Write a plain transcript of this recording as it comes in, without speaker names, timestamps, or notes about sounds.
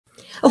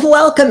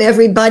Welcome,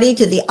 everybody,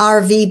 to the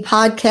RV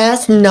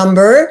podcast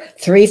number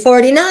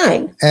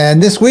 349.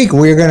 And this week,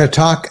 we're going to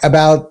talk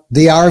about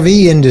the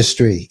RV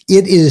industry.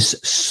 It is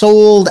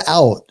sold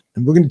out.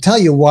 And we're going to tell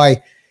you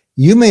why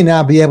you may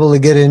not be able to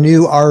get a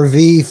new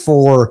RV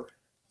for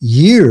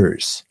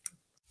years.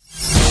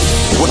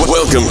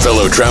 Welcome,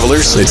 fellow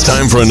travelers. It's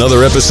time for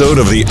another episode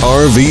of the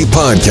RV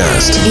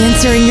Podcast.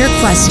 Answering your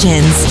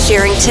questions,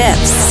 sharing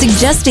tips,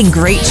 suggesting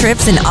great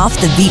trips and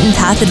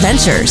off-the-beaten-path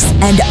adventures,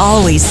 and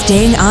always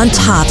staying on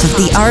top of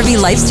the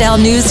RV lifestyle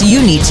news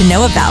you need to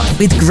know about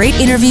with great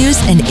interviews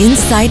and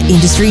inside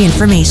industry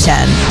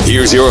information.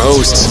 Here's your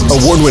hosts,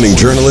 award-winning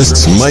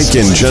journalists Mike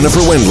and Jennifer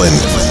Wendland.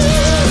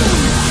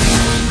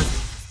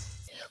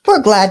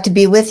 We're glad to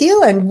be with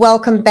you and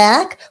welcome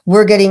back.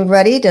 We're getting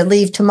ready to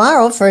leave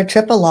tomorrow for a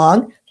trip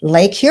along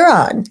Lake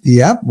Huron.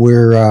 Yep,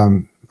 we're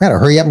got to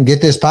hurry up and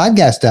get this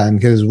podcast done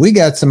because we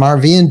got some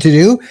RVing to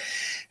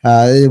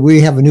do.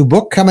 We have a new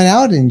book coming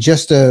out in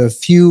just a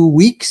few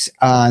weeks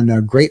on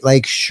a Great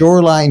Lakes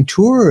shoreline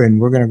tour, and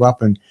we're going to go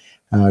up and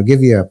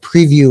give you a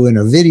preview and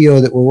a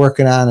video that we're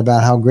working on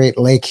about how great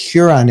Lake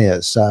Huron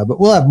is. But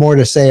we'll have more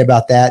to say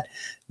about that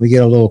when we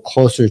get a little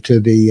closer to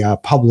the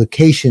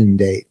publication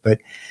date. But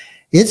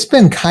it's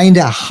been kind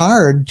of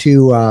hard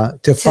to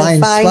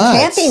find spots.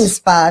 Camping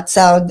spots.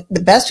 So the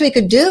best we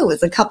could do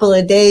was a couple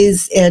of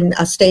days in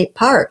a state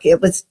park.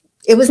 It was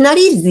not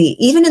easy.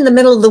 Even in the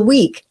middle of the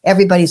week,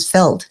 everybody's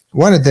filled.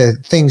 One of the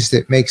things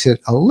that makes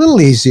it a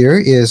little easier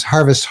is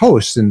Harvest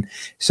Host. And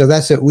so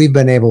that's what we've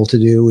been able to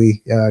do.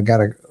 We got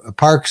a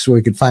park so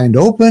we could find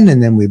open,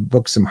 and then we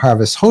booked some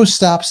Harvest Host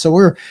stops. So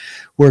we're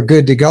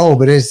good to go,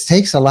 but it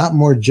takes a lot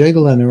more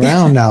jiggling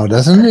around now,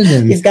 doesn't it?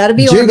 And you've got to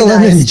be jiggling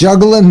organized. And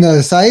juggling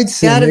the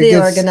sites. Got to be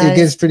organized. It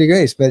gets pretty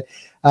great. But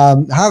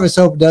Harvest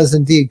Host does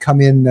indeed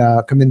come in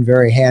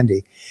very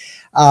handy.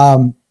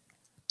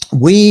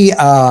 We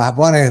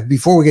want to,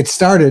 before we get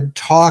started,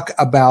 talk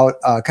about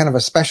kind of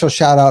a special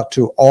shout out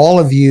to all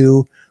of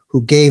you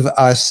who gave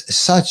us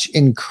such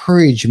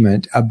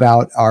encouragement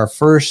about our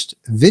first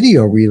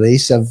video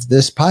release of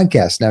this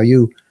podcast. Now,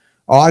 you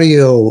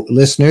audio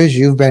listeners,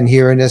 you've been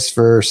hearing this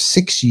for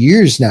 6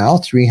 years now,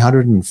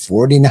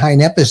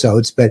 349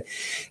 episodes. But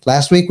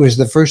last week was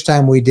the first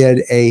time we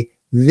did a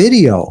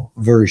video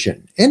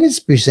version, and it's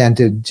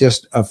presented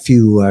just a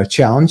few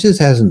challenges,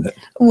 hasn't it?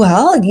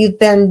 Well, you've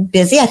been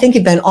busy. I think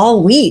you've been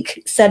all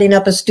week setting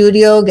up a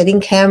studio, getting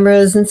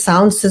cameras and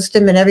sound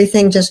system and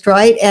everything just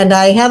right. And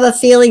I have a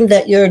feeling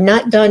that you're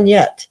not done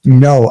yet.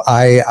 No,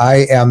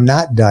 I am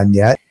not done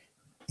yet.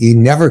 You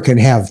never can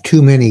have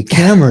too many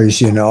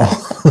cameras, you know.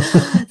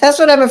 That's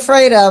what I'm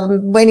afraid of.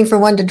 I'm waiting for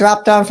one to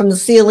drop down from the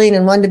ceiling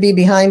and one to be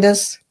behind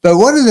us. But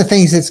one of the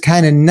things that's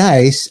kind of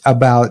nice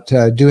about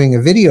doing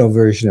a video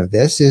version of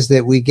this is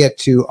that we get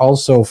to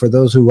also, for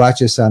those who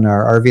watch us on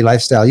our RV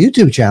Lifestyle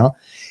YouTube channel,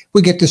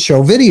 we get to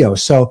show video.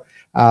 So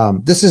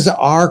this is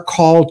our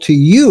call to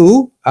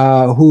you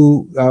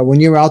who,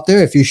 when you're out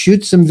there, if you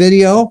shoot some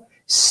video,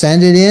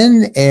 send it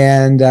in,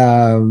 and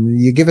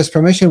you give us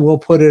permission, we'll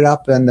put it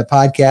up in the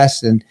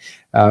podcast, and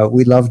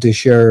we'd love to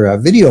share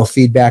video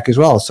feedback as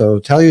well. So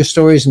tell your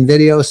stories in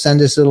video,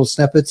 send us little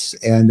snippets,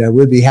 and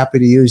we'll be happy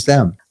to use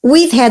them.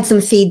 We've had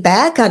some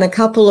feedback on a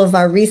couple of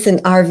our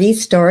recent RV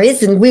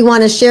stories, and we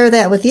want to share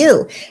that with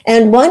you.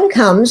 And one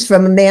comes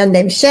from a man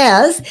named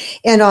Shaz,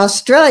 an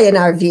Australian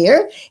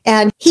RVer,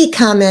 and he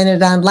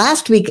commented on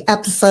last week's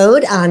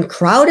episode on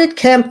crowded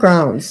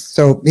campgrounds.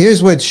 So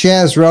here's what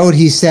Shaz wrote.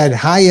 He said,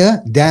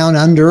 "Hiya, down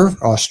under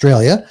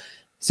Australia,"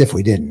 as if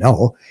we didn't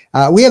know.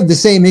 "We have the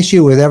same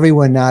issue with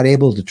everyone not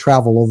able to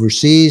travel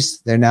overseas.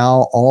 They're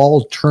now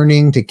all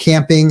turning to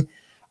camping.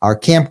 Our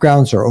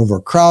campgrounds are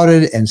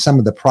overcrowded, and some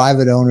of the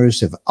private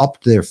owners have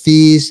upped their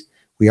fees.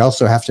 We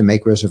also have to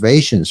make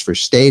reservations for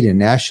state and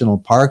national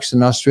parks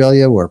in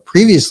Australia, where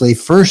previously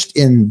first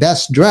in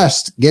best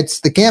dressed gets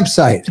the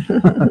campsite."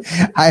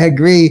 I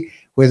agree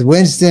with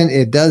Winston.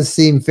 It does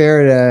seem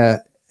fair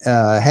to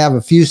have a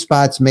few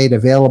spots made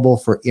available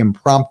for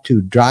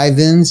impromptu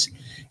drive-ins,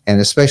 and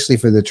especially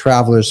for the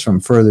travelers from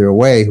further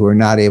away who are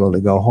not able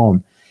to go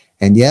home.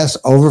 And yes,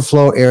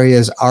 overflow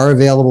areas are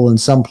available in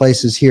some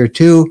places here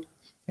too.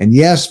 And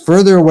yes,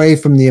 further away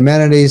from the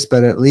amenities,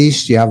 but at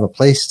least you have a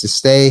place to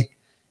stay.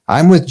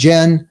 I'm with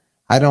Jen.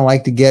 I don't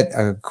like to get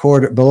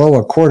below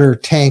a quarter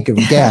tank of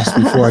gas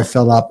before I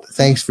fill up.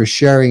 Thanks for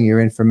sharing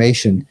your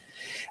information.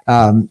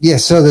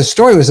 So the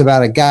story was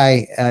about a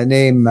guy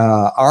named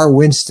R.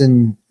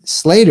 Winston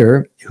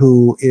Slater,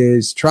 who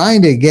is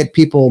trying to get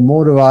people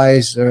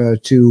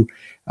motivized to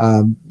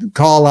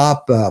call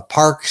up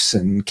parks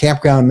and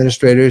campground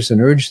administrators and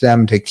urge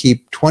them to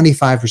keep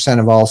 25%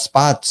 of all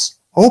spots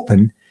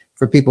open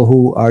for people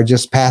who are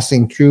just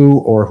passing through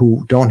or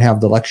who don't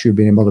have the luxury of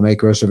being able to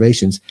make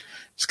reservations.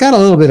 It's got a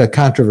little bit of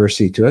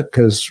controversy to it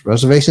because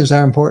reservations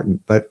are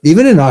important. But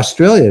even in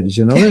Australia, did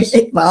you know this?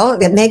 Well,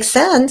 it makes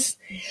sense.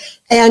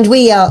 And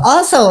we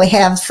also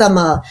have some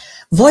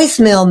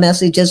voicemail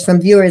messages from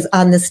viewers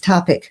on this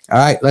topic. All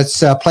right,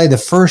 let's play the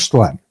first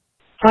one.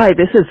 Hi,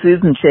 this is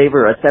Susan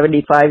Shaver, a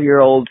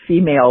 75-year-old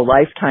female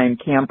lifetime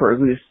camper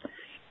who's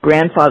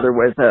grandfather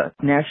was a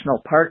National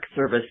Park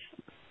Service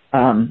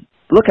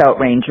lookout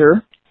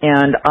ranger,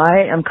 and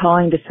I am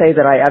calling to say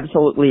that I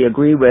absolutely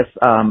agree with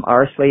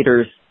R.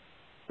 Slater's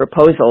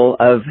proposal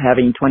of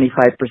having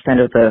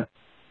 25% of the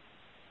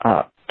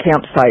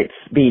campsites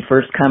be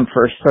first come,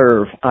 first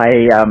serve.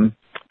 I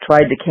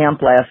tried to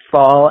camp last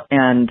fall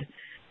and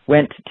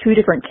went to 2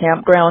 different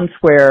campgrounds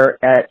where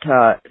at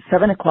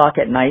 7 o'clock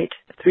at night,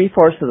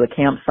 3/4 of the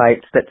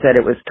campsites that said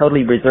it was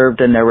totally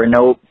reserved and there were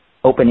no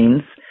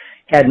openings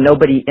had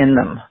nobody in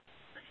them.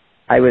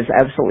 I was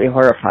absolutely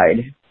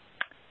horrified.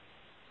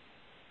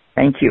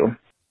 Thank you.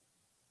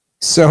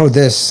 So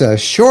this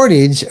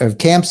shortage of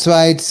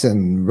campsites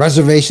and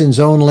reservations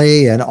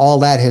only and all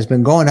that has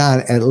been going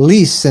on at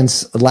least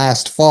since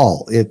last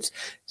fall. It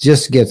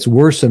just gets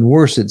worse and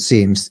worse, it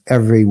seems,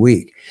 every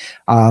week.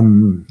 I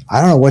don't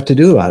know what to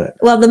do about it.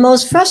 Well, the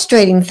most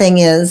frustrating thing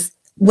is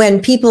when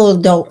people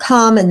don't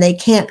come and they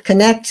can't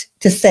connect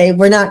to say,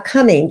 we're not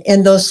coming,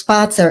 and those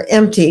spots are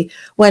empty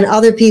when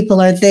other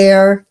people are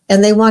there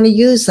and they want to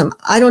use them.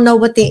 I don't know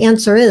what the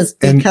answer is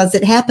because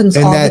it happens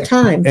all the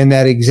time. And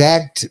that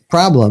exact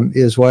problem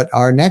is what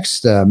our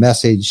next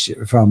message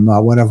from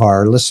one of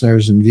our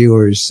listeners and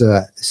viewers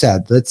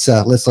said. Let's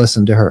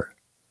listen to her.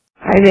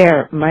 Hi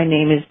there. My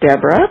name is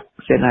Deborah,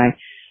 and I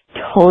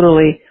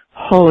wholly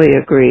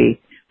agree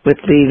with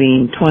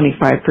leaving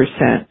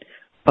 25%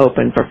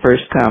 open for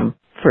first come,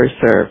 first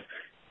serve.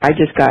 I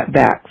just got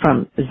back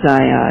from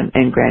Zion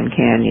and Grand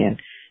Canyon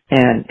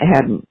and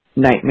had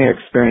nightmare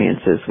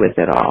experiences with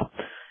it all.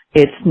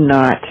 It's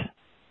not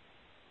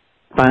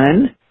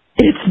fun.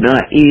 It's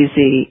not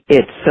easy.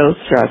 It's so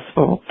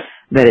stressful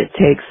that it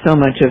takes so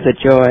much of the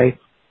joy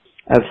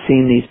of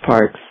seeing these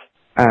parks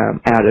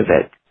out of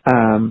it.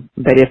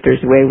 But if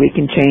there's a way we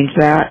can change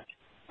that,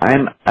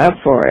 I'm up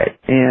for it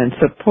and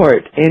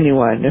support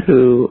anyone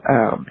who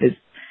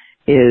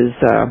is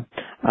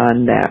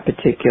on that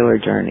particular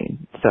journey.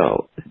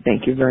 So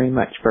thank you very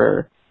much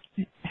for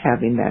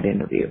having that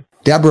interview.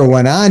 Deborah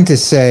went on to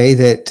say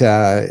that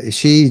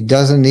she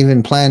doesn't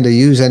even plan to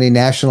use any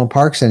national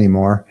parks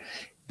anymore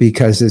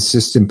because it's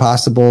just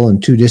impossible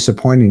and too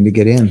disappointing to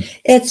get in.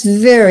 It's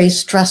very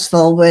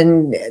stressful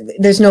when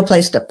there's no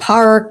place to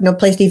park, no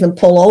place to even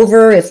pull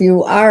over. If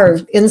you are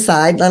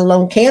inside, let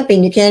alone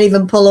camping, you can't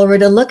even pull over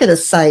to look at a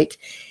site.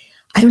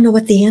 I don't know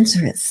what the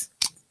answer is.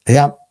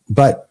 Yeah,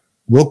 but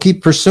we'll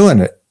keep pursuing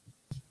it.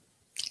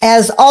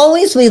 As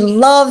always, we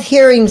love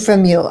hearing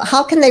from you.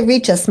 How can they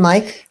reach us,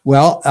 Mike?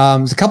 Well,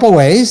 there's a couple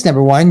ways.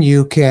 Number one,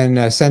 you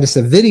can send us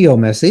a video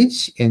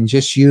message and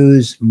just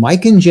use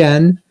Mike and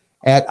Jen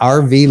at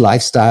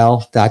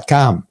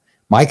rvlifestyle.com.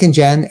 Mike and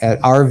Jen at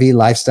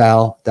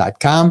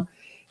rvlifestyle.com.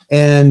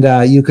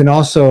 And you can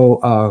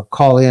also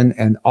call in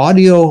an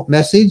audio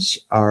message.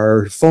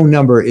 Our phone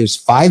number is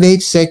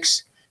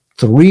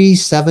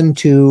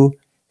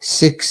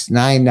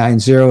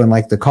 586-372-6990. And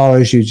like the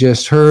callers you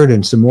just heard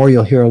and some more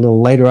you'll hear a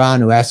little later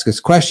on who ask us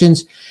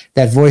questions,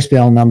 that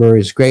voicemail number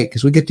is great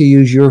because we get to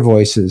use your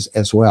voices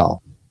as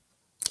well.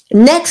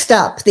 Next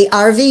up, the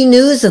RV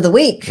news of the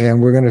week. And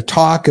we're going to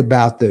talk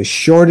about the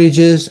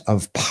shortages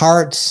of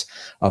parts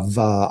of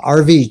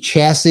RV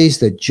chassis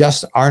that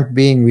just aren't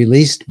being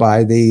released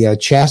by the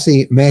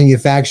chassis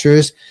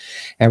manufacturers.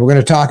 And we're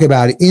going to talk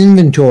about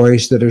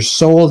inventories that are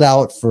sold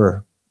out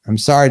for, I'm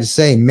sorry to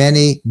say,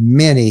 many,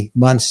 many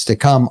months to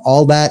come.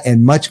 All that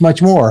and much,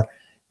 much more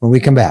when we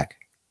come back.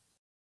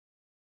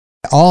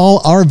 All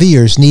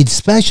RVers need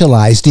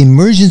specialized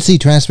emergency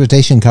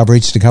transportation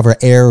coverage to cover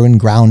air and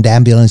ground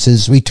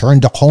ambulances, return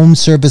to home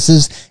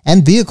services,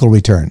 and vehicle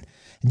return.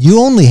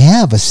 You only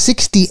have a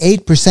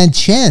 68%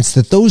 chance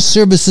that those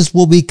services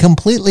will be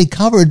completely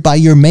covered by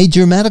your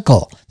major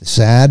medical. The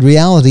sad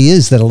reality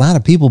is that a lot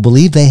of people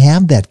believe they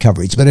have that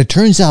coverage, but it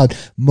turns out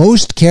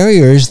most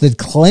carriers that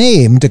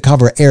claim to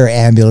cover air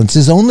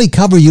ambulances only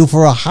cover you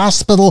for a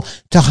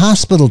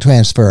hospital-to-hospital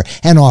transfer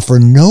and offer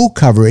no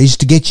coverage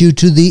to get you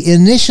to the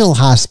initial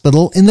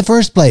hospital in the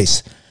first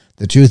place.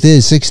 The truth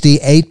is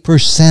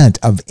 68%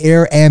 of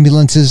air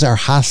ambulances are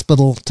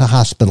hospital to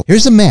hospital.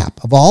 Here's a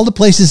map of all the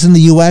places in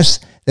the U.S.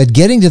 that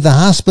getting to the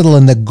hospital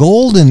in the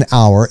golden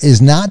hour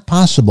is not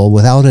possible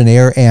without an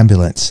air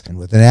ambulance. And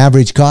with an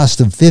average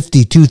cost of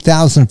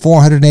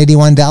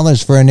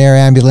 $52,481 for an air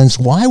ambulance,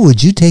 why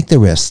would you take the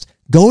risk?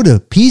 Go to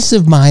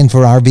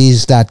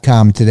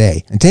peaceofmindforrvs.com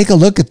today and take a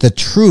look at the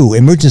true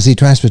emergency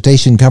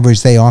transportation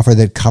coverage they offer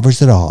that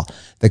covers it all.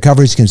 The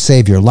coverage can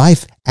save your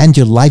life and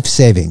your life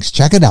savings.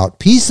 Check it out,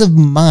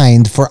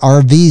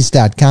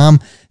 peaceofmindforrvs.com.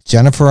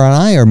 Jennifer and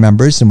I are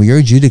members, and we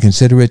urge you to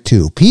consider it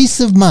too.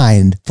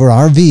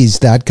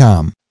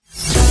 peaceofmindforrvs.com.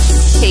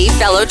 Hey,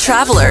 fellow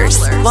travelers.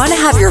 Want to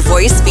have your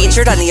voice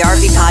featured on the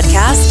RV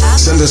podcast?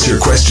 Send us your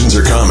questions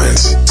or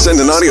comments.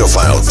 Send an audio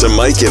file to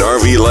Mike at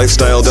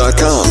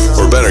rvlifestyle.com.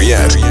 Or better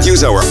yet,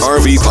 use our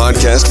RV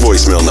podcast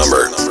voicemail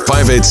number,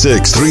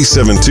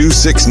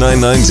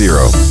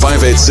 586-372-6990.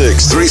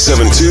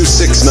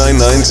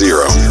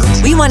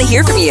 586-372-6990. We want to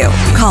hear from you.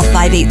 Call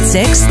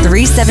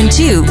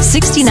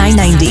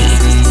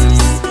 586-372-6990.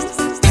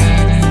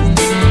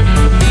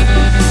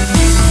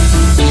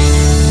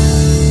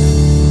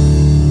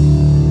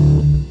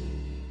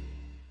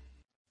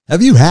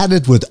 Have you had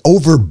it with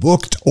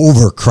overbooked,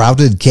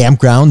 overcrowded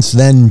campgrounds?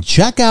 Then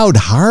check out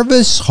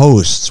Harvest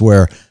Hosts,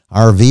 where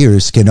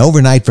RVers can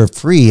overnight for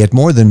free at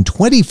more than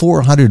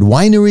 2,400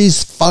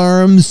 wineries,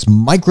 farms,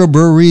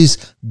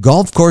 microbreweries,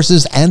 golf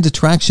courses, and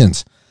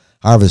attractions.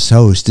 Harvest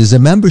Host is a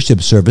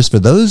membership service for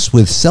those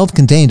with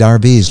self-contained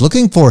RVs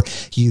looking for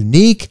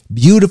unique,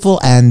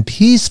 beautiful, and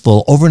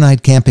peaceful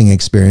overnight camping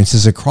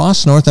experiences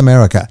across North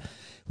America.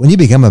 When you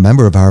become a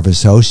member of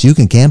Harvest Host, you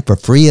can camp for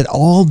free at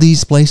all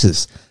these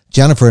places.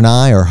 Jennifer and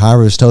I are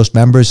Harvest Host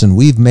members, and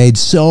we've made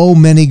so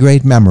many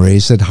great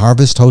memories at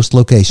Harvest Host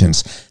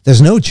locations.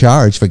 There's no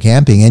charge for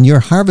camping, and your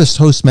Harvest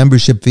Host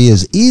membership fee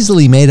is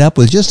easily made up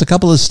with just a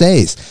couple of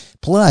stays.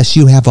 Plus,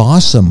 you have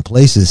awesome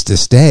places to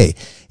stay.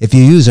 If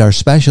you use our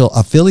special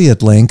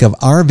affiliate link of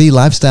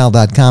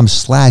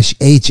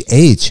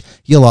rvlifestyle.com/HH,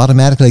 you'll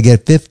automatically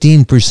get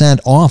 15%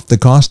 off the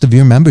cost of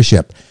your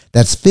membership.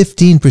 That's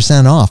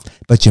 15% off,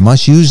 but you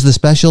must use the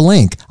special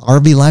link,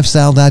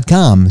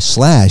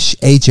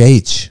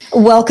 rvlifestyle.com/HH.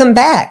 Welcome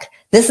back.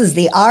 This is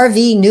the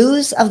RV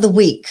News of the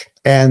Week.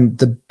 And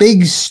the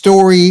big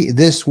story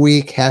this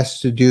week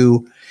has to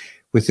do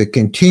with the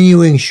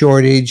continuing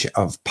shortage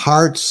of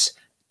parts,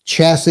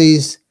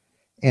 chassis,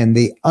 and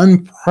the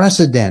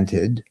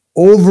unprecedented,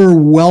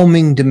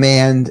 overwhelming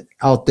demand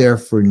out there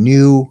for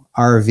new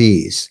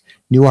RVs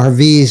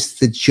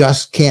that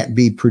just can't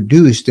be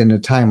produced in a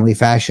timely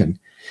fashion.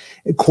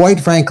 Quite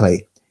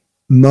frankly,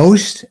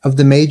 most of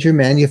the major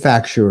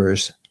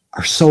manufacturers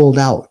are sold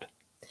out.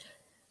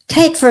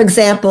 Take, for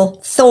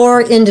example,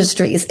 Thor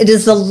Industries. It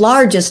is the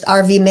largest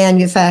RV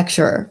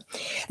manufacturer.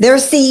 Their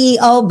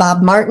CEO,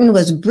 Bob Martin,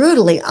 was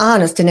brutally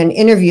honest in an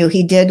interview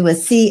he did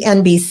with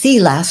CNBC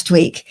last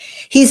week.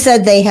 He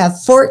said they have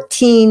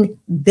 $14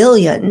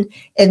 billion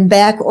in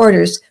back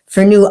orders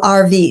for new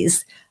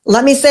RVs.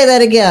 Let me say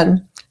that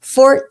again,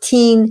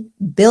 $14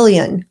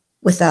 billion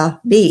with a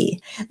B.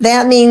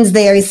 That means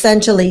they are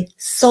essentially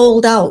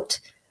sold out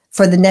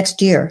for the next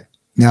year.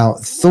 Now,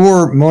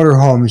 Thor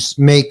Motorhomes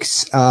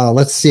makes,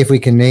 let's see if we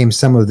can name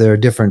some of their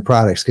different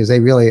products, because they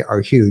really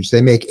are huge.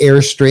 They make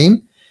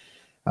Airstream.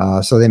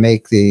 So they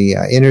make the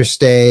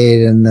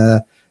Interstate and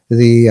the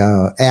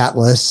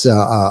Atlas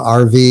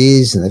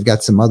RVs, and they've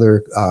got some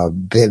other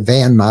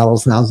van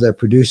models now that they're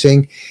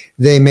producing.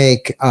 They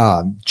make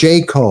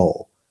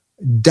Jayco,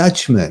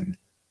 Dutchman,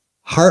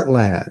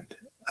 Heartland,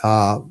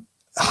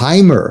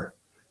 Heimer,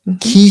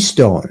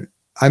 Keystone.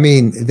 I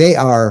mean, they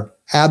are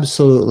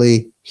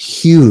absolutely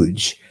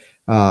huge.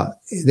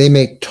 They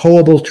make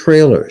towable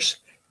trailers.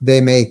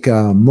 They make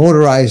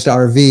motorized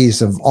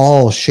RVs of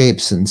all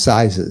shapes and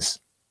sizes.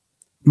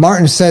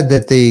 Martin said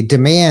that the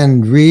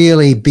demand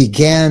really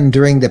began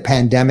during the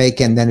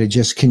pandemic, and then it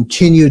just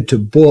continued to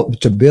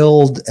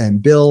build,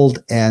 and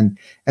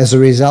as a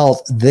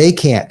result, they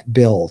can't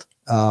build.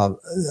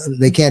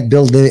 They can't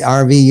build the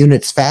RV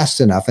units fast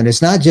enough. And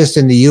it's not just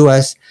in the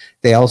U.S.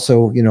 They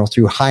also,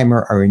 through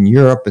Heimer are in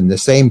Europe, and the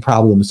same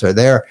problems are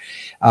there.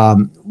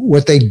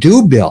 What they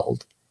do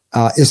build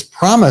is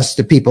promised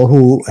to people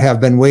who have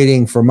been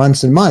waiting for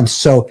months and months.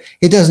 So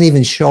it doesn't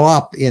even show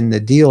up in the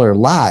dealer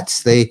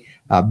lots. They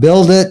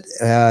build it,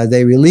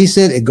 they release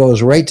it, it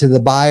goes right to the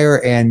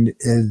buyer, and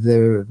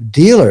the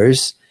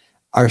dealers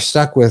are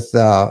stuck with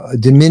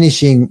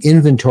diminishing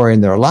inventory in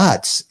their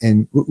lots.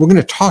 And we're going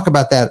to talk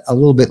about that a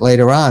little bit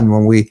later on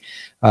when we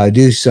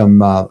do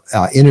some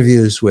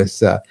interviews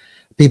with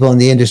people in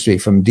the industry,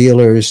 from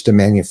dealers to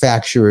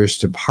manufacturers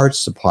to parts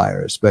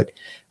suppliers. But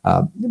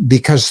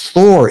because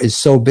Thor is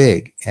so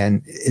big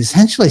and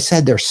essentially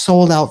said they're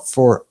sold out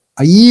for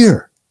a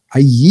year,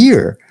 I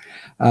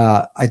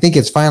think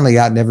it's finally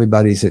gotten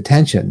everybody's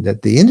attention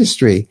that the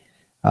industry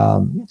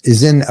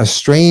is in a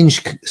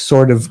strange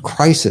sort of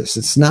crisis.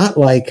 It's not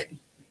like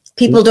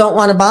people don't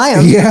want to buy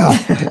them.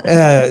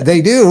 Yeah,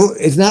 they do.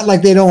 It's not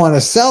like they don't want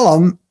to sell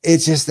them.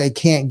 It's just they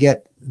can't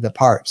get the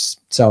parts.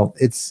 So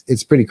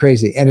it's pretty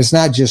crazy. And it's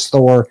not just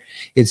Thor.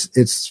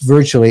 It's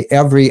virtually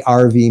every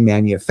RV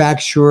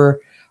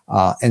manufacturer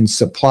and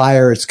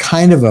supplier. It's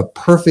kind of a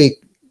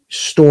perfect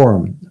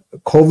storm.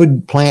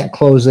 COVID plant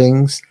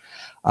closings,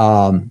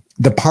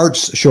 the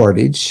parts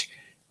shortage,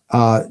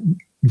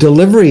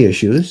 delivery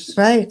issues,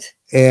 right,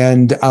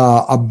 and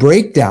a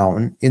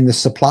breakdown in the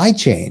supply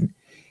chain.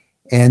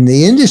 And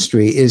the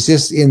industry is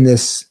just in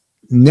this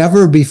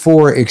never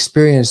before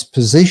experienced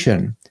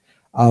position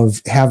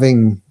of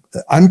having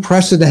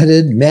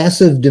unprecedented,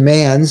 massive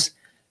demands,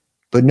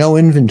 but no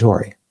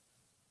inventory.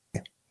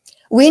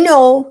 We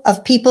know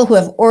of people who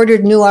have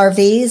ordered new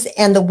RVs,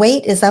 and the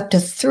wait is up to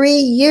 3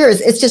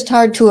 years. It's just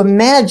hard to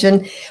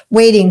imagine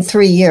waiting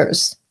 3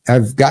 years.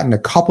 I've gotten a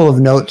couple of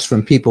notes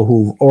from people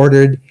who've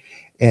ordered,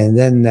 and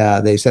then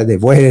they said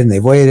they've waited,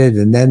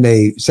 and then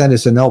they sent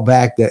us a note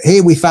back that, hey,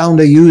 we found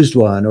a used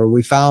one, or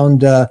we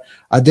found a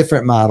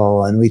different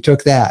model, and we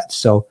took that.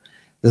 So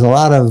there's a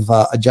lot of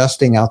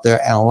adjusting out there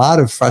and a lot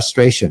of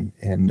frustration,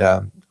 and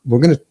we're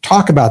going to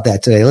talk about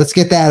that today. Let's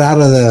get that out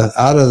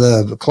of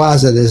the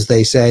closet, as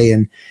they say,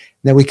 and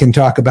then we can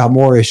talk about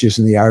more issues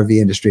in the RV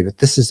industry. But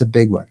this is a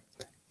big one.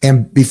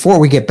 And before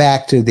we get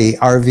back to the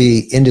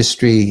RV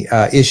industry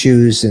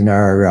issues in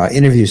our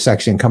interview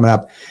section coming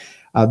up,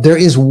 there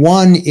is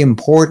one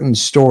important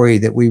story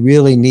that we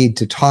really need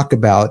to talk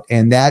about,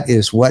 and that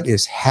is what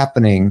is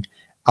happening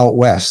out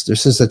west.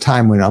 This is a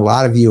time when a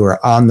lot of you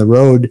are on the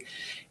road.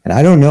 And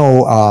I don't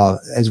know,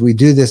 as we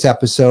do this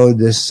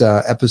episode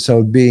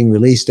being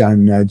released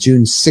on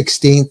June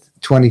 16th,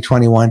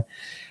 2021,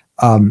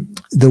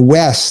 the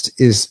West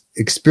is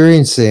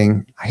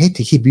experiencing, I hate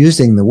to keep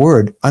using the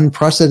word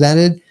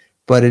unprecedented,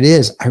 but it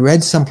is. I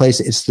read someplace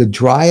it's the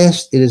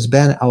driest it has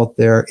been out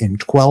there in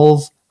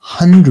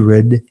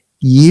 1,200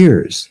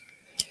 years.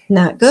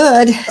 Not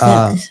good.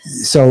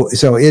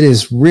 So it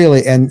is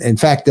really, and in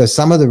fact,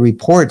 some of the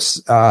reports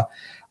are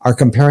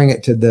comparing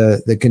it to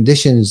the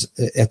conditions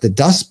at the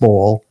Dust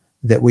Bowl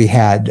that we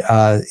had,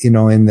 in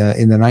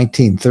the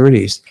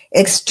 1930s.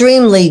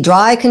 Extremely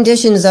dry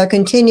conditions are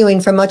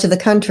continuing for much of the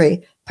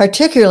country,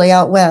 particularly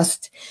out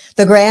west.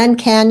 The Grand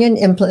Canyon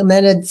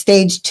implemented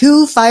stage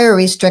 2 fire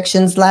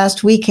restrictions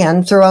last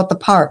weekend throughout the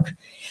park,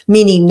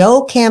 meaning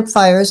no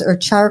campfires or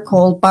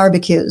charcoal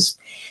barbecues.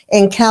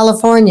 In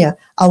California,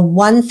 a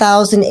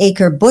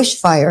 1,000-acre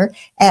bushfire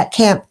at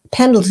Camp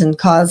Pendleton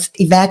caused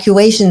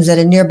evacuations at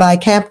a nearby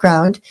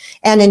campground.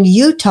 And in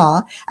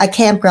Utah, a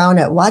campground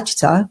at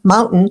Ouachita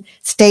Mountain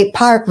State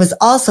Park was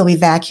also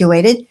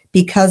evacuated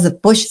because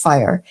of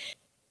bushfire.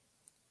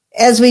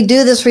 As we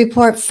do this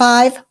report,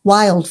 5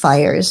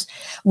 wildfires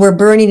were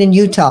burning in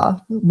Utah,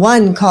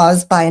 one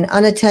caused by an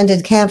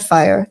unattended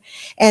campfire,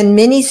 and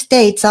many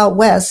states out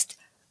west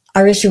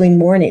are issuing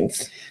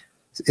warnings.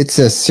 It's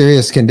a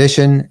serious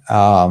condition,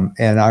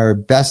 and our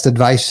best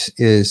advice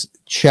is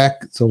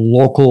check the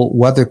local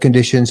weather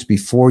conditions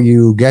before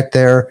you get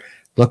there.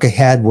 Look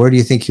ahead. Where do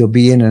you think you'll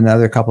be in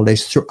another couple of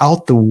days?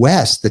 Throughout the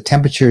West, the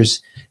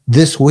temperatures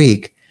this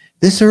week,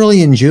 this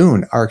early in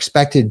June, are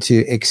expected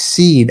to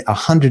exceed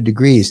 100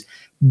 degrees.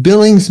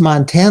 Billings,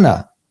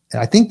 Montana,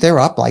 I think they're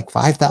up like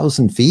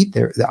 5,000 feet.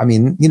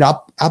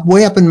 Up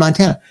way up in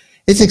Montana.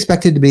 It's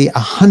expected to be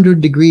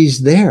 100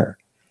 degrees there.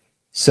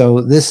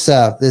 So this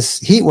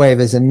heat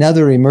wave is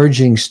another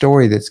emerging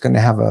story that's going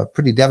to have a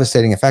pretty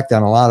devastating effect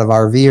on a lot of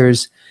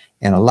RVers,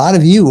 and a lot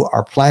of you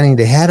are planning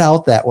to head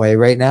out that way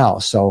right now.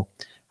 So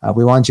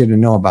we want you to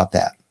know about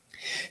that.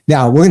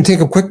 Now, we're going to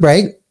take a quick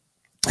break,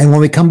 and when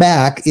we come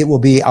back, it will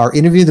be our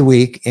interview of the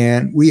week,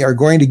 and we are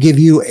going to give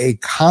you a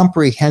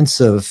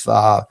comprehensive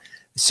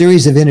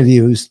series of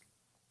interviews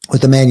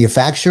with a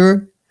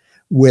manufacturer,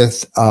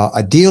 with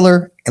a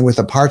dealer, and with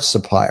a parts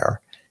supplier.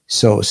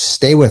 So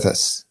stay with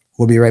us.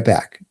 We'll be right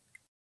back.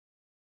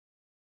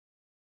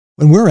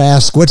 When we're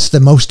asked what's the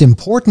most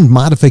important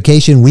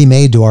modification we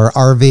made to our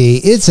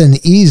RV, it's an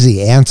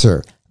easy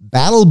answer.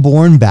 Battle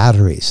Born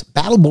batteries.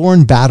 Battle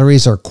Born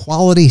batteries are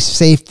quality,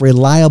 safe,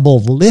 reliable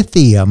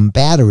lithium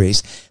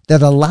batteries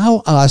that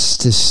allow us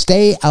to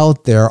stay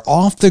out there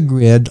off the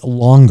grid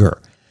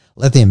longer.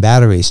 Lithium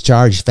batteries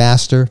charge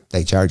faster,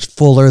 they charge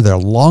fuller, they're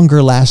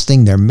longer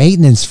lasting, they're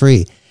maintenance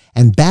free.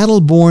 And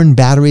Battle Born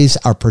batteries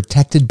are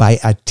protected by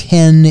a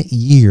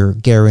 10-year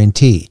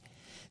guarantee.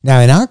 Now,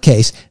 in our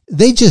case,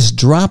 they just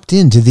dropped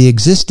into the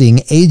existing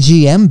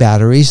AGM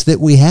batteries that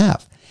we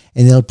have.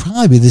 And they'll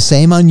probably be the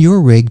same on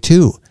your rig,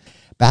 too.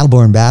 Battle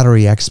Born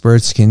battery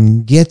experts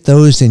can get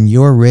those in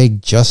your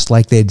rig just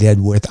like they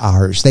did with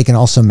ours. They can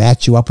also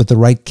match you up with the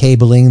right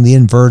cabling, the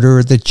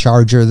inverter, the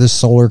charger, the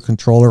solar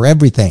controller,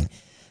 everything.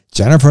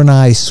 Jennifer and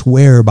I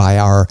swear by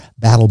our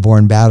Battle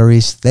Born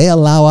batteries. They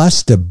allow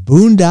us to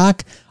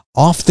boondock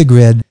off the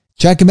grid.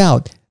 Check them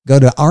out. Go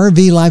to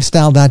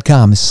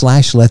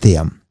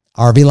rvlifestyle.com/lithium.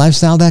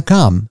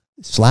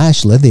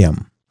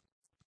 rvlifestyle.com/lithium.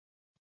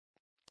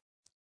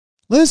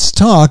 Let's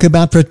talk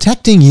about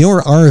protecting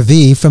your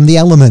RV from the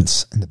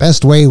elements. And the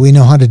best way we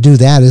know how to do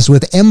that is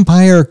with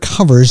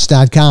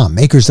EmpireCovers.com,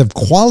 makers of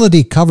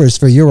quality covers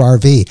for your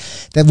RV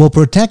that will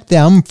protect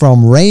them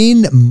from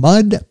rain,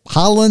 mud,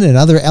 pollen, and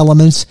other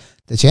elements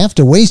that you have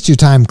to waste your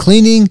time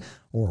cleaning,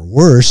 or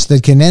worse,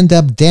 that can end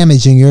up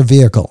damaging your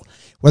vehicle.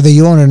 Whether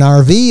you own an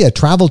RV, a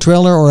travel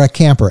trailer, or a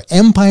camper,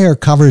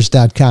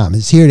 EmpireCovers.com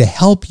is here to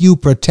help you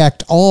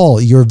protect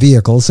all your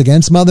vehicles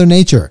against Mother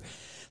Nature.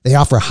 They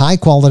offer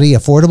high-quality,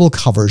 affordable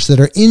covers that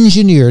are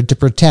engineered to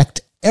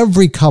protect.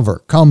 Every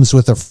cover comes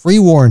with a free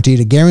warranty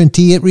to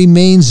guarantee it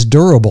remains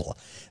durable.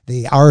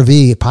 The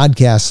RV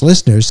podcast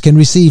listeners can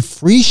receive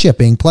free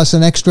shipping plus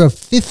an extra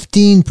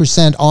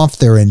 15% off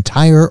their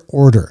entire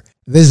order.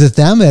 Visit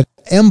them at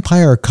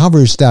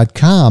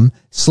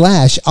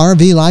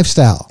EmpireCovers.com/RV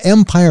Lifestyle.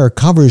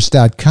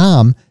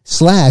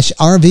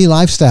 EmpireCovers.com/RV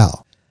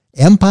Lifestyle.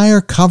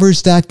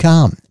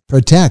 EmpireCovers.com.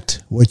 Protect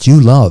what you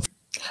love.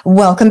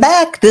 Welcome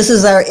back. This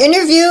is our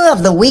interview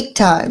of the week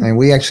time. And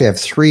we actually have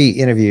 3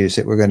 interviews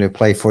that we're going to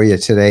play for you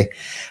today.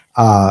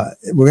 We're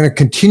going to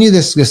continue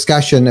this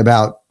discussion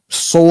about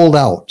sold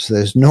out. So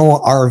there's no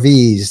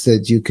RVs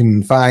that you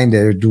can find.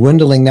 There are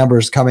dwindling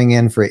numbers coming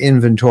in for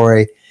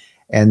inventory.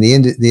 And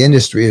the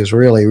industry is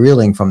really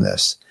reeling from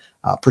this.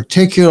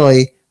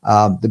 Particularly,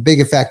 the big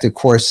effect, of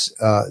course,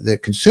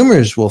 that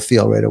consumers will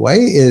feel right away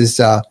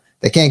is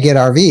they can't get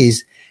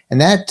RVs.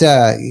 And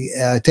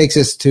that takes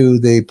us to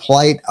the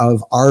plight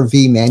of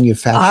RV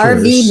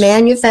manufacturers. RV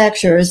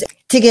manufacturers.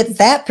 To get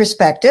that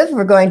perspective,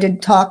 we're going to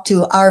talk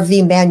to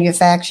RV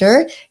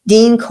manufacturer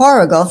Dean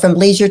Corrigal from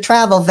Leisure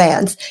Travel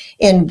Vans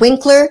in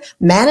Winkler,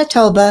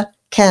 Manitoba,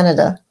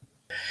 Canada.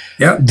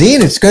 Yeah,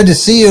 Dean, it's good to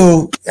see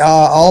you,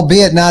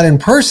 albeit not in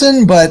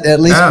person, but at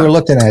least we're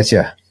looking at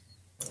you.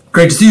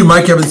 Great to see you,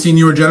 Mike. Haven't seen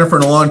you or Jennifer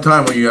in a long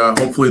time. We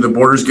hopefully the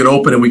borders get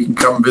open and we can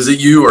come visit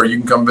you, or you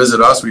can come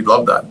visit us. We'd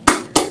love that.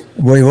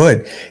 We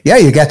would. Yeah,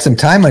 you got some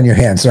time on your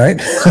hands,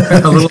 right?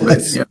 A little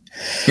bit, yeah.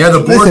 Yeah, the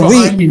board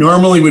behind me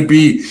normally would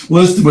be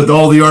listed with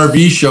all the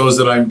RV shows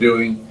that I'm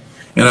doing.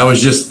 And I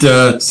was just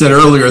said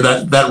earlier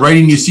that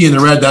writing you see in the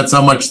red, that's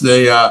how much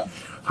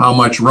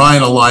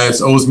Ryan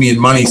Elias owes me in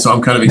money. So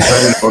I'm kind of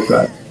excited about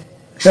that.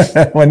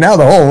 Well, now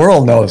the whole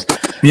world knows.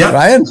 Yeah.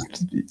 Ryan,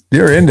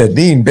 you're into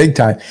Dean big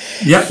time.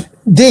 Yeah.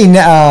 Dean,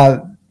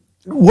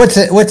 what's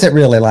it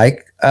really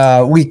like?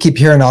 We keep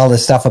hearing all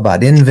this stuff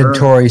about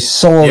inventory,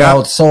 sold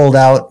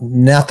out,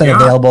 nothing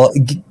available.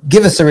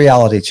 Give us a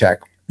reality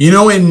check.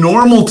 In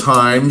normal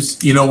times,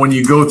 when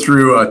you go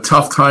through a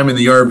tough time in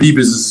the RV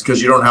business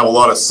because you don't have a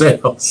lot of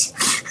sales.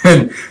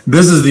 And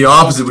this is the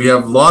opposite. We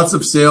have lots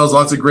of sales.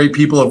 Lots of great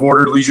people have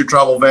ordered Leisure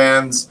Travel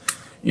Vans,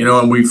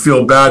 and we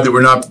feel bad that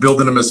we're not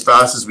building them as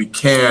fast as we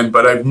can.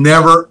 But I've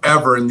never,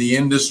 ever in the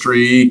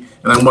industry,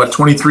 and I'm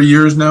 23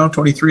 years now,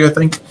 23, I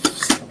think,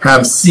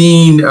 have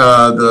seen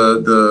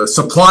the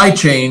supply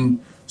chain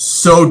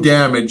so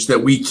damaged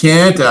that we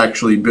can't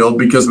actually build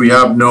because we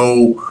have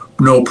no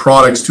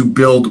products to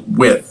build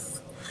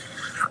with.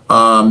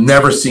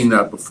 Never seen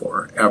that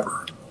before,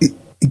 ever.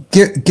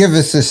 Give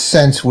us a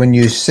sense when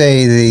you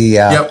say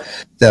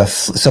the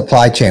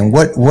supply chain.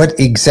 What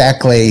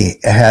exactly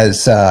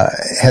has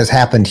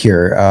happened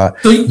here?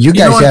 You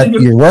guys have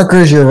your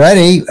workers. You're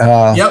ready.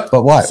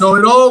 But what? So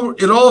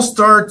it all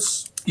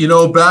starts.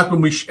 Back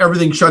when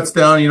everything shuts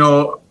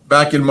down.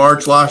 Back in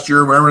March last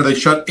year, remember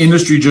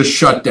industry just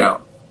shut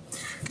down.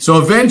 So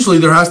eventually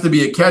there has to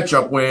be a catch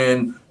up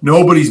when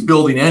nobody's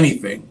building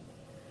anything,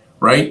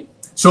 right?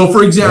 So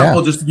for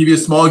example, just to give you a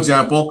small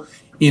example,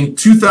 in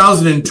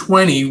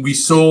 2020, we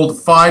sold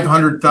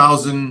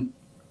 500,000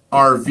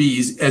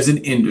 RVs as an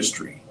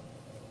industry,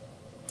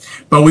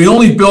 but we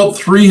only built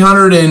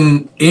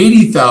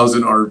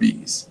 380,000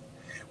 RVs,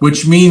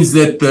 which means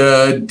that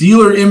the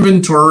dealer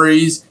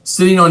inventories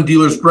sitting on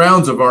dealers'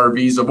 grounds of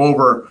RVs of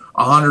over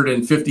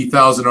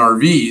 150,000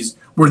 RVs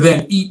were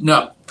then eaten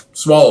up,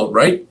 swallowed,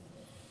 right?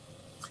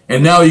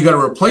 And now you got to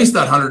replace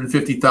that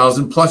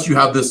 150,000, plus you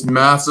have this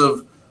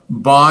massive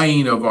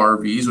buying of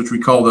RVs, which we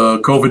call the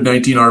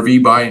COVID-19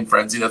 RV buying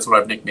frenzy. That's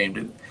what I've nicknamed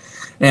it.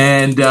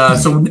 And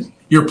so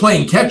you're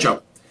playing catch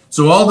up.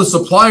 So all the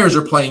suppliers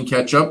are playing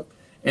catch up.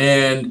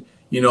 And,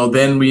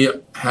 then we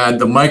had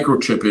the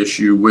microchip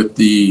issue with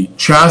the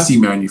chassis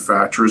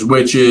manufacturers,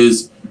 which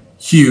is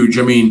huge.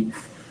 I mean,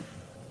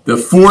 the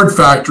Ford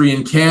factory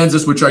in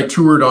Kansas, which I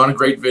toured on, a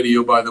great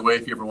video, by the way,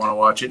 if you ever want to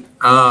watch it.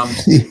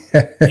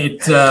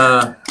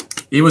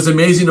 It was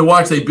amazing to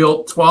watch. They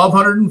built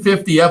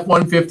 1,250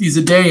 F-150s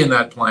a day in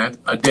that plant,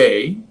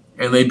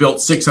 and they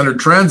built 600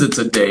 Transits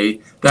a day.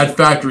 That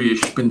factory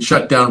has been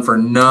shut down for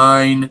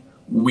 9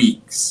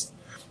 weeks.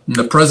 And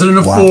the president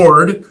of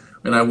Ford,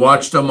 and I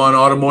watched him on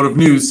Automotive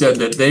News, said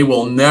that they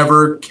will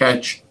never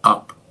catch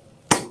up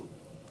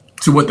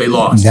to what they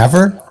lost.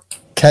 Never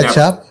catch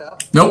up?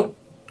 Nope,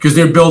 because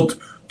they built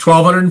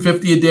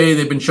 1,250 a day.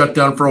 They've been shut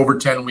down for over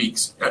 10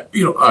 weeks.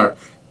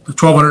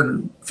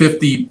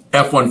 1,250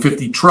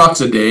 F-150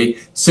 trucks a day,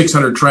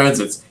 600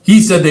 Transits.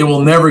 He said they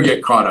will never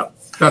get caught up.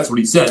 That's what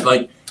he said,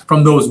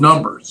 from those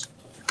numbers.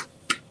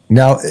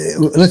 Now,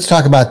 let's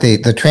talk about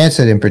the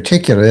Transit in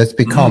particular. It's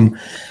become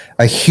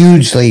a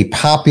hugely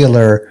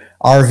popular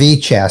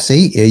RV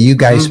chassis. You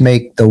guys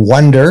make the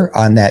Wonder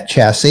on that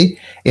chassis.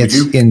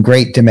 It's in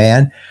great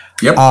demand.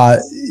 Yep.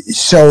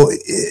 So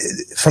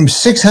from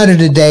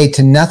 600 a day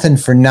to nothing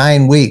for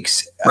 9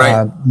 weeks.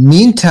 Right.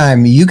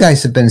 Meantime, you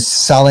guys have been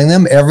selling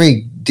them.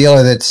 Every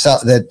dealer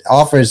that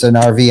offers an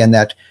RV and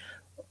that,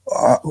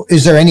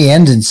 is there any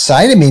end in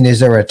sight? I mean, is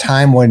there a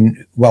time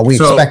when, we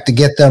expect to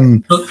get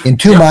them in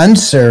 2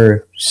 months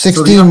or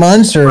 16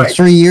 months or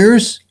 3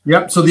 years?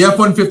 Yep. So the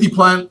F-150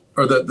 plant,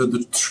 or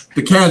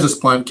the Kansas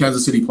plant,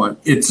 Kansas City plant,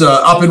 it's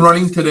up and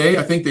running today.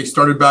 I think they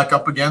started back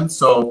up again.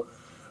 So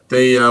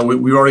we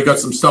already got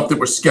some stuff that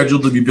was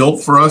scheduled to be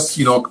built for us,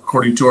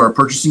 according to our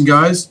purchasing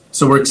guys.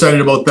 So we're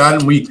excited about that.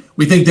 And we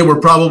think that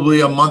we're probably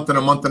a month and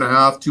a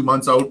half, 2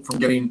 months out from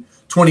getting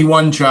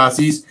 21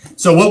 chassis.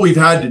 So what we've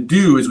had to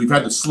do is we've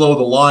had to slow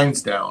the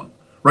lines down,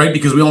 right?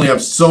 Because we only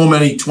have so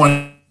many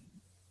 20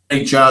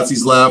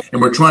 chassis left,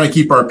 and we're trying to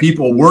keep our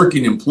people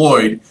working,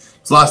 employed.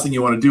 So the last thing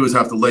you want to do is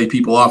have to lay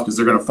people off because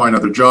they're going to find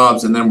other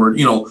jobs. And then we're,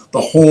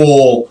 the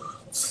whole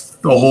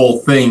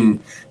thing,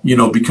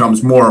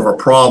 becomes more of a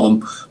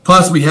problem.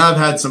 Plus, we have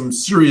had some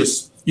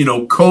serious,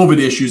 COVID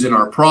issues in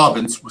our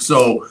province.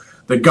 So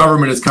the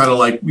government is kind of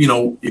like,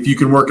 if you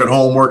can work at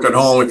home, work at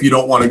home. If you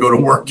don't want to go to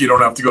work, you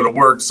don't have to go to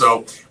work.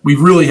 So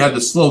we've really had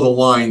to slow the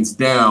lines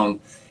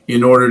down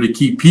in order to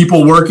keep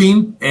people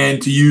working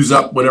and to use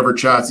up whatever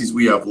chassis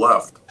we have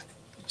left.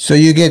 So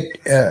you get,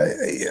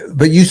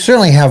 but you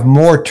certainly have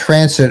more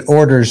transit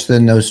orders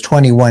than those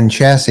 21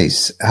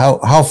 chassis.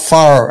 How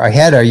far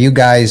ahead are you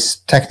guys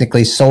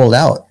technically sold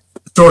out?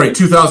 Sorry,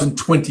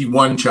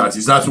 2021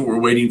 chassis. That's what we're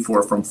waiting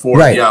for from Ford.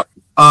 Right.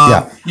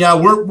 Yeah.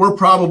 We're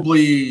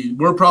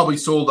probably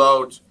sold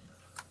out.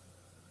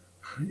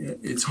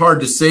 It's hard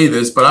to say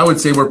this, but I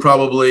would say we're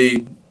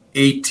probably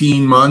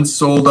 18 months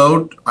sold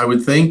out, I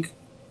would think.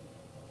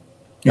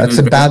 That's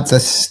about the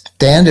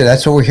standard.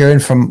 That's what we're hearing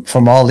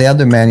from all the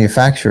other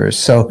manufacturers.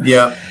 So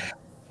yeah,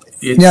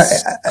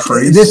 it's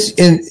crazy. This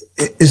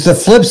is the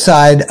flip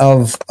side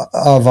of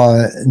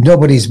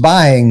nobody's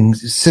buying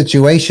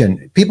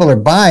situation. People are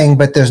buying,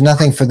 but there's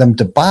nothing for them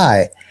to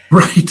buy.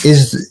 Right.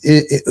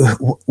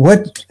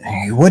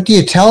 What do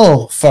you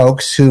tell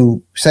folks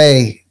who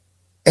say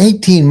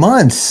 18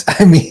 months?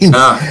 I mean,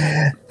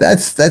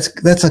 that's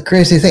a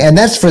crazy thing, and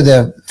that's for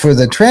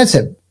the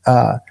transit.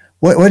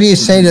 What do you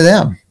say to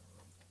them?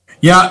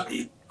 Yeah,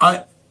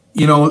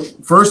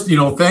 first,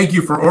 thank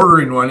you for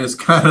ordering one is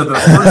kind of the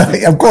first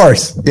thing. Of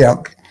course, yeah.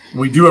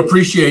 We do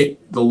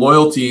appreciate the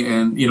loyalty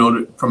and,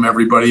 from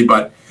everybody.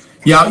 But,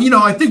 yeah,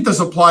 I think the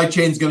supply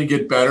chain is going to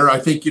get better. I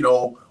think,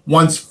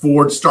 once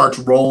Ford starts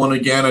rolling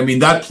again, I mean,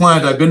 that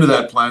plant, I've been to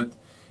that plant.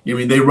 I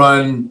mean, they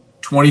run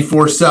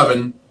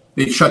 24/7.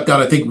 They shut down,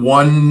 I think,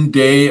 one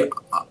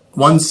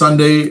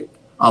Sunday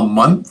a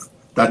month.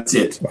 That's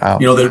it. Wow.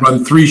 They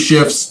run 3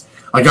 shifts.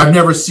 Like, I've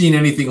never seen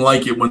anything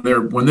like it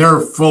when they're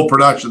full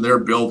production, they're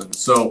building.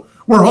 So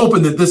we're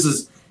hoping that this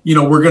is,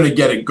 we're going to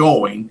get it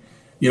going.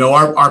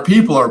 Our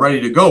people are ready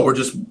to go. We're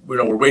just,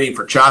 we're waiting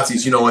for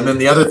chassis, and then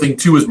the other thing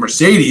too is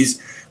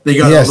Mercedes. They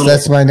got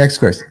that's my next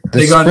question.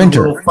 They got a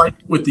little fight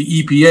with the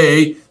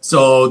EPA.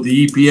 So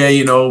the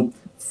EPA,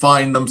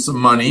 fined them some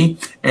money,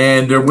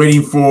 and they're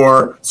waiting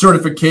for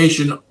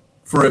certification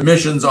for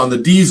emissions on the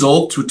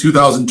diesel to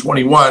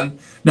 2021.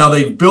 Now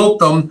they've built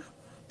them.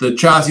 The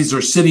chassis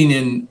are sitting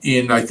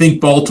in I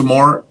think,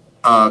 Baltimore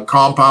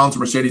compounds,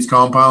 Mercedes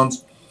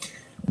compounds,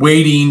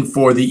 waiting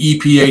for the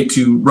EPA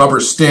to rubber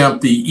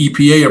stamp the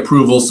EPA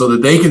approval so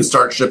that they can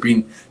start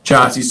shipping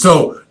chassis.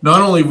 So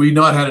not only have we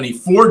not had any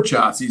Ford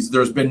chassis,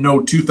 there's been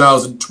no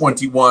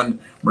 2021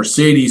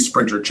 Mercedes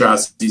Sprinter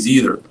chassis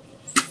either.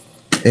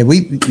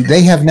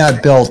 They have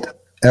not built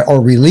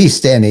or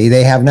released any.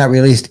 They have not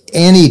released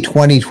any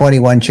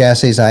 2021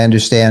 chassis, I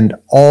understand,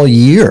 all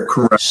year.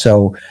 Correct.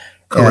 So.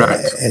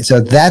 Correct. So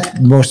that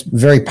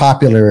very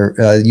popular,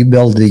 you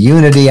build the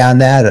Unity on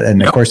that,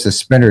 and of course the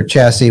Sprinter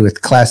chassis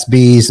with Class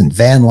Bs and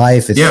van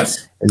life.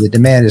 Yes. The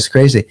demand is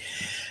crazy.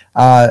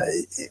 Well,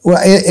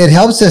 it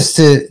helps us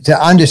to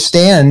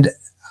understand.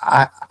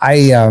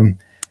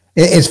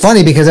 It's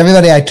funny because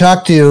everybody I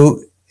talk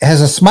to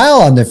has a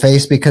smile on their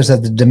face because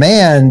of the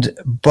demand,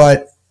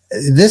 but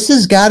this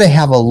has got to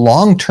have a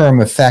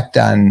long-term effect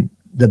on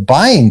the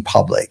buying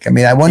public. I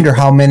mean, I wonder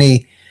how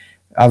many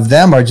of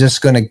them are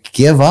just going to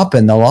give up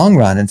in the long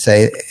run and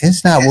say,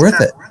 it's not worth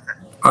it.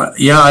 I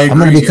agree. I'm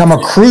going to become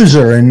a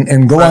cruiser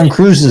and go on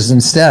cruises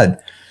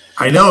instead.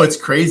 I know, it's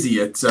crazy.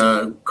 It's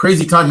a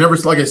crazy time. Never,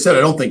 like I said,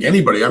 I don't think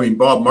anybody,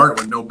 Bob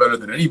Martin would know better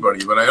than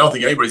anybody, but I don't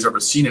think anybody's ever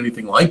seen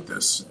anything like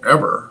this,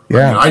 ever.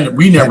 Yeah.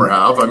 We never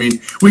have.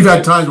 We've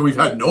had times where we've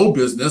had no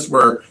business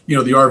where, the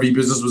RV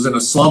business was in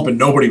a slump and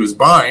nobody was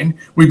buying.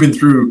 We've been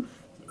through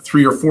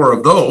 3 or 4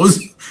 of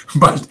those,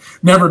 but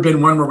never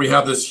been one where we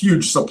have this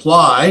huge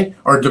supply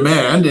or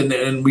demand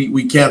and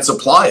we can't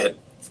supply it.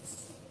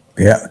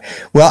 Yeah.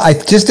 Well,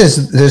 just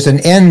as there's an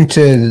end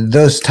to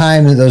those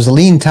times, those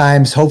lean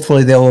times,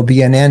 hopefully there will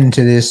be an end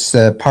to this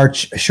parts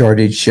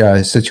shortage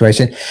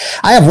situation.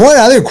 I have one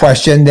other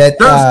question that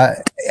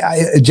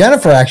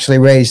Jennifer actually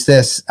raised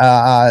this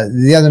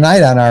the other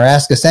night on our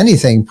Ask Us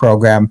Anything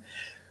program.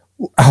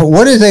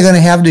 What are they going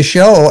to have to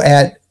show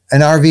at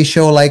an RV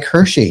show like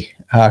Hershey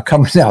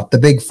coming up, the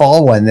big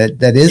fall one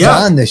that is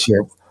on this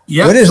year?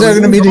 Yeah. What is there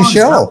going to be to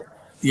show?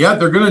 Yeah,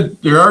 they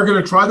are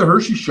gonna try the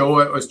Hershey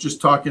show. I was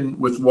just talking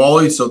with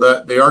Wally, so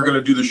that they are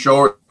gonna do the show,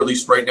 or at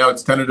least right now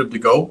it's tentative to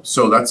go.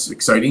 So that's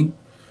exciting.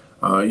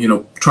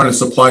 Trying to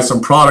supply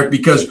some product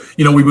because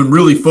we've been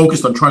really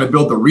focused on trying to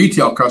build the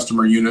retail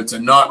customer units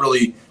and not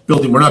really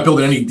building. We're not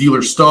building any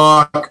dealer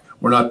stock.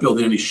 We're not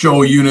building any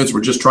show units.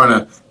 We're just trying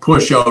to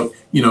push out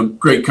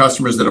great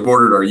customers that have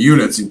ordered our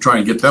units and try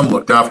and get them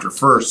looked after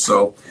first.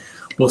 So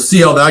we'll see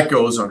how that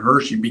goes on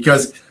Hershey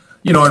because.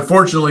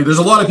 Unfortunately, there's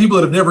a lot of people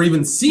that have never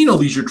even seen a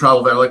leisure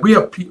travel van. Like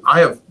I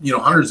have,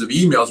 hundreds of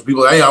emails from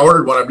people. Hey, I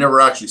ordered one. I've never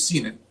actually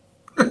seen it.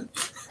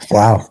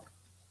 Wow.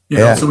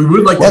 So we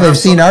would like. Well, they've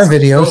seen our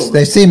videos.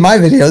 They've seen my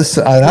videos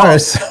on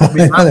ours. So.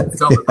 That's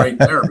something right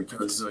there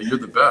because you're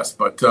the best.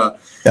 But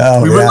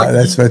we would like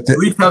at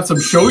least have some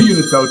show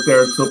units out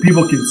there so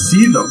people can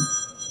see them.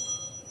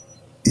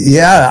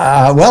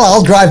 Yeah, well,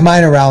 I'll drive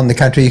mine around the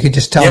country. You can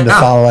just tell them to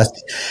follow us.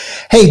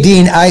 Hey,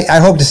 Dean, I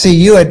hope to see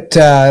you at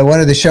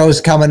one of the shows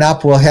coming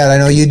up. I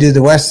know you do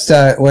the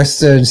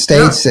western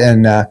states,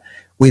 and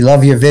We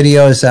love your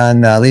videos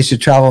on Leisure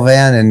Travel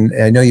Van, and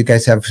I know you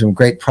guys have some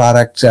great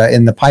products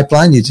in the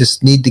pipeline. You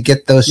just need to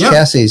get those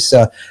chassis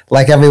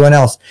like everyone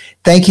else.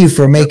 Thank you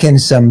for making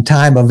some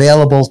time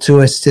available to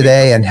us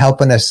today and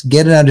helping us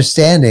get an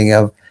understanding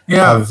of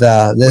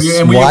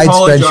this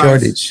widespread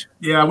shortage.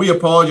 Yeah, we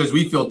apologize.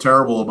 We feel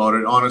terrible about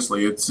it.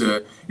 Honestly, it's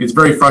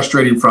very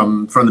frustrating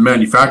from the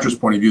manufacturer's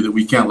point of view that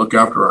we can't look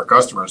after our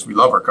customers. We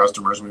love our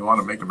customers and we want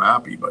to make them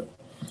happy, but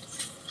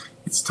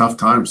it's tough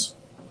times.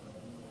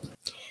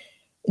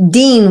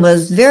 Dean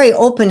was very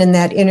open in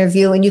that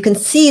interview, and you can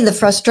see the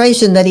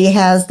frustration that he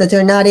has that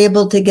they're not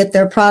able to get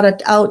their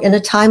product out in a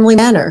timely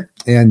manner.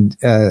 And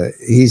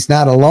he's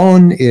not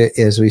alone.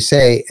 As we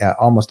say,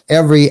 almost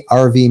every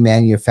RV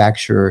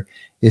manufacturer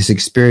is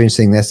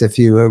experiencing this. If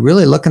you are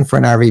really looking for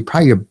an RV,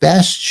 probably your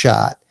best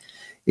shot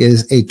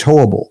is a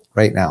towable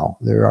right now.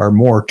 There are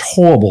more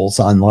towables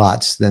on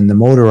lots than the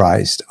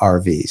motorized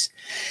RVs.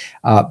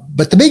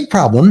 But the big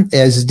problem,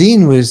 as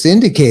Dean was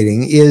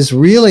indicating, is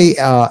really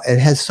it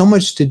has so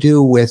much to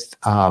do with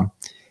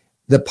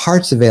the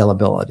parts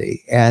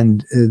availability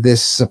and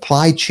this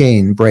supply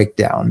chain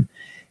breakdown.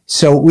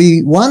 So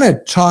we want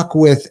to talk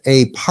with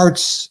a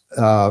parts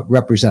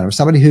representative,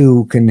 somebody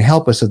who can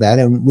help us with that.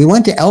 And we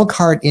went to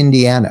Elkhart,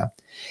 Indiana,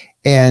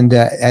 and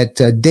at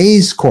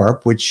Days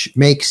Corp, which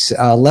makes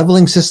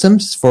leveling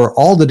systems for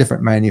all the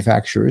different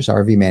manufacturers,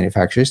 RV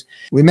manufacturers.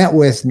 We met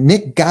with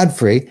Nick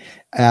Godfrey.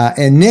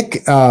 And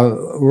Nick,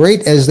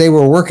 right as they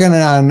were working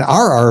on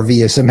our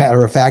RV, as a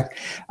matter of fact,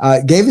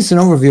 gave us an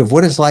overview of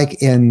what it's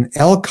like in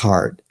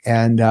Elkhart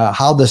and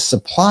how the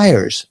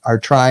suppliers are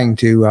trying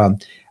to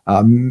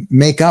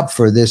make up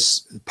for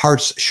this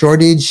parts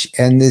shortage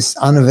and this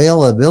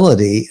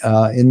unavailability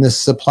in this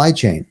supply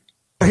chain.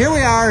 Here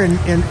we are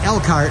in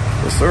Elkhart.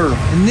 Yes, sir.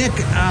 And Nick,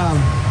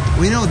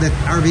 we know that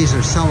RVs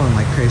are selling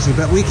like crazy,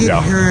 but we keep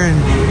hearing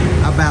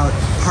about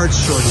parts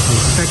shortages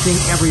affecting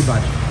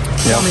everybody.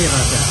 Tell me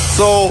about that.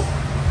 So,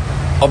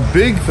 a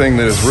big thing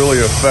that has really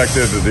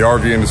affected the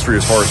RV industry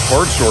as far as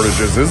parts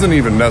shortages isn't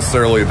even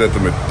necessarily that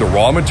the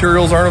raw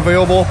materials aren't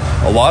available.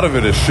 A lot of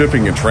it is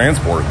shipping and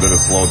transport that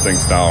has slowed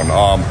things down.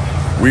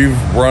 We've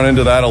run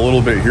into that a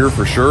little bit here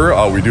for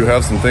sure. We do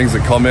have some things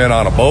that come in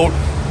on a boat.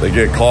 They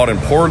get caught in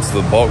ports.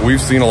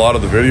 We've seen a lot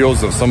of the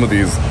videos of some of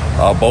these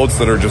boats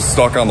that are just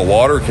stuck on the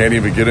water, can't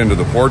even get into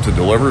the port to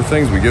deliver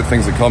things. We get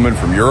things that come in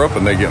from Europe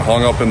and they get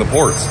hung up in the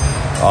ports.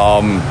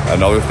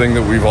 Another thing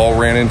that we've all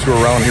ran into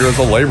around here is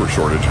a labor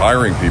shortage.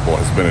 Hiring people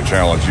has been a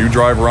challenge. You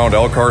drive around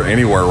Elkhart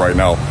anywhere right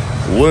now,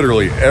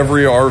 literally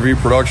every RV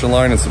production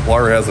line and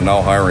supplier has a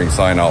now hiring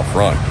sign out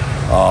front.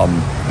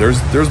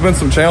 There's been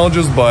some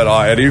challenges, but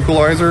at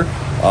Equalizer,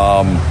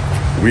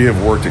 we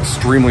have worked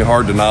extremely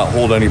hard to not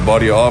hold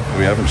anybody up.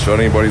 We haven't shut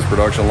anybody's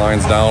production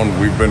lines down.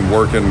 We've been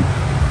working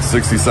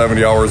 60,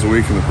 70 hours a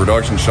week in the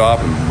production shop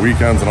and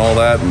weekends and all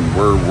that, and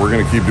we're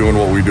going to keep doing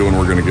what we do, and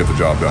we're going to get the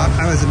job done.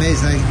 I was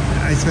amazed.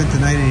 I spent the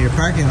night in your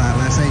parking lot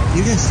last night.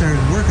 You guys started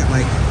work at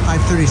like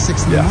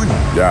 5:36 in the morning.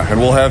 Yeah, and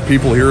we'll have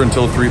people here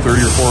until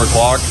 3:30 or 4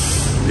 o'clock.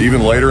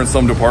 Even later in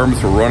some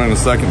departments, we're running a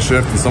second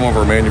shift in some of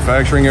our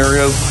manufacturing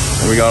areas,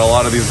 and we got a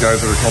lot of these guys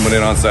that are coming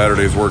in on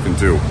Saturdays working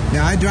too.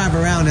 Now, I drive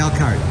around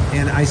Elkhart,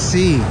 and I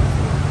see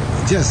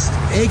just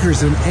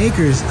acres and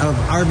acres of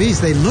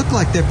RVs. They look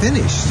like they're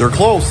finished. They're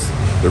close.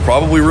 They're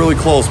probably really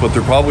close, but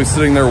they're probably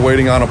sitting there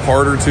waiting on a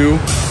part or two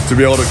to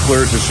be able to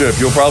clear it to ship.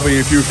 You'll probably,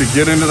 if you could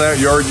get into that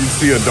yard, you'd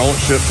see a don't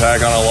ship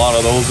tag on a lot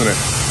of those, and it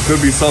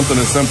could be something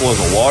as simple as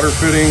a water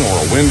fitting or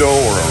a window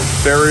or a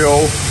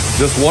stereo.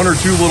 Just one or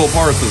two little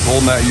parts is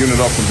holding that unit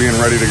up from being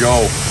ready to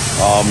go.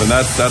 And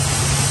that's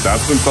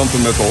been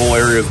something that the whole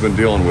area has been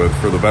dealing with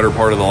for the better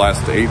part of the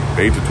last 8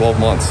 to 12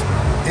 months.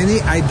 Any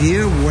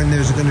idea when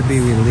there's going to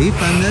be relief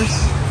on this?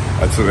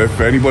 So if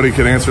anybody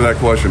could answer that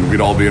question,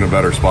 we'd all be in a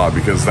better spot,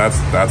 because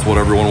that's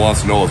what everyone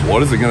wants to know is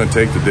what is it going to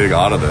take to dig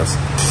out of this?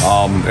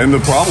 And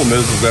the problem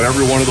is that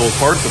every one of those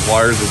part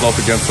suppliers is up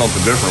against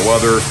something different,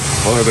 whether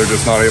they're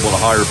just not able to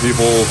hire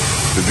people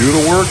to do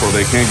the work or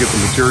they can't get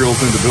the materials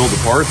in to build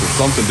the parts. It's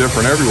something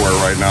different everywhere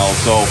right now.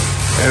 So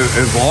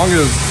as long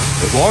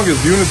as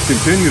units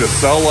continue to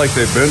sell like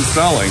they've been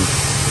selling,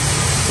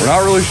 we're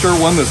not really sure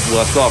when this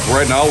lets up.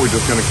 Right now, we're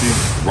just going to keep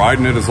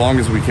riding it as long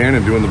as we can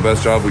and doing the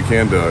best job we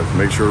can to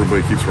make sure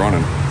everybody keeps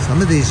running.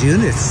 Some of these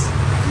units,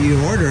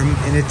 you order them,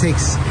 and it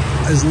takes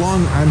as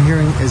long, I'm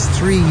hearing, as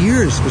 3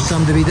 years for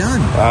some to be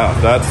done.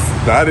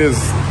 That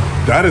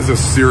is a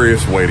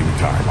serious waiting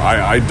time.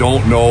 I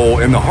don't know.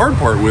 And the hard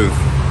part with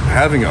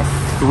having a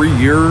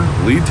 3-year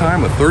lead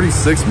time, a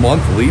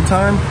 36-month lead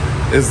time,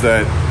 is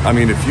that, I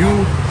mean, if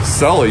you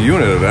sell a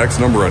unit at X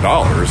number of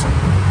dollars,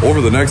 over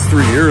the next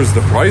 3 years,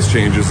 the price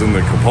changes in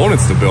the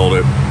components to build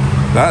it.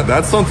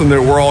 That's something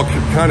that we're all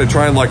kind of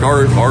trying, like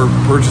our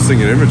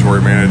purchasing and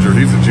inventory manager,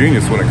 he's a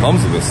genius when it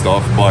comes to this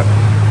stuff, but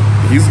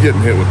he's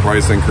getting hit with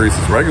price increases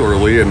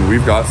regularly, and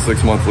we've got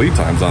 6-month lead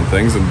times on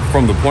things. And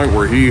from the point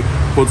where he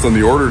puts in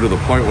the order to the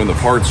point when the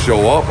parts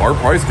show up, our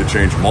price could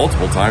change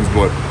multiple times,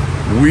 but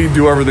we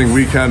do everything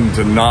we can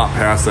to not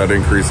pass that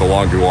increase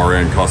along to our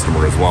end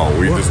customer as well.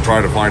 We just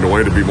try to find a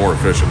way to be more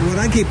efficient. What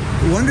I keep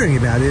wondering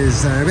about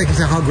is, everybody can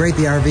say how great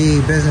the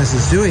RV business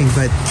is doing,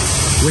 but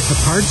with the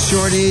parts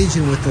shortage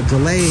and with the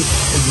delay,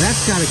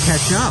 that's got to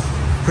catch up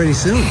pretty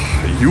soon.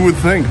 You would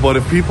think, but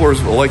if people are,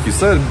 like you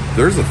said,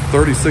 there's a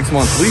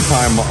 36-month lead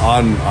time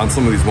on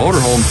some of these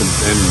motorhomes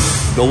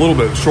and a little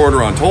bit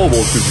shorter on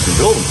towables because you can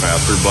build them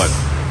faster, but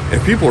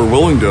if people are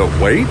willing to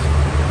wait,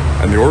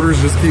 and the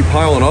orders just keep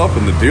piling up,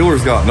 and the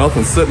dealer's got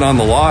nothing sitting on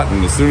the lot,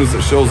 and as soon as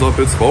it shows up,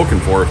 it's spoken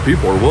for. If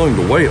people are willing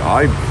to wait,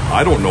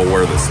 I don't know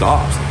where this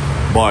stops.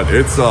 But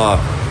it's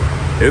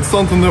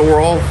something that we're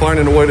all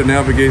finding a way to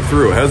navigate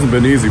through. It hasn't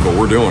been easy, but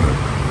we're doing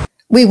it.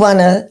 We want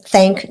to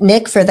thank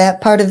Nick for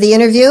that part of the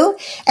interview.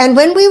 And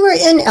when we were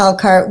in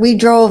Elkhart, we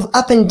drove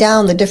up and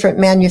down the different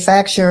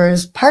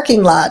manufacturers'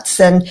 parking lots,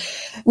 and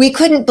we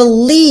couldn't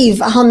believe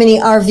how many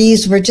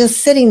RVs were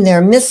just sitting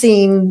there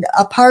missing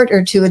a part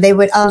or two. They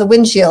would, on the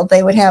windshield,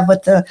 they would have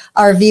what the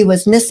RV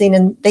was missing,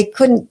 and they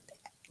couldn't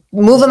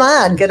move them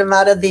on, get them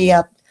out of the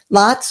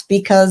lots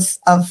because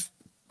of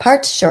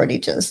parts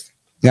shortages.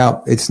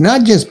 Now, it's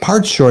not just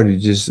parts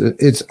shortages.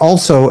 It's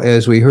also,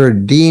 as we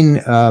heard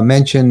Dean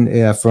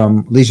mention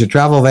from Leisure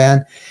Travel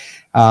Van,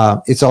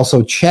 it's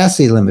also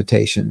chassis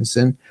limitations.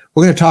 And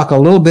we're going to talk a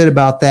little bit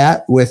about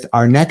that with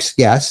our next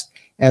guest,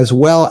 as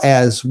well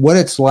as what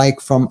it's like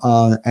from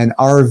an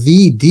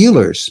RV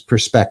dealer's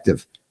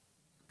perspective.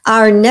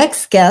 Our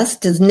next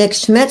guest is Nick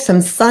Schmidt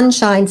from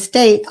Sunshine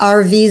State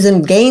RVs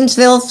in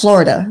Gainesville,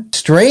 Florida.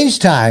 Strange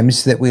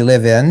times that we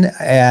live in,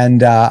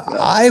 and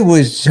I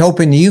was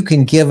hoping you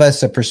can give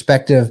us a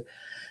perspective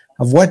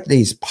of what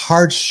these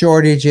parts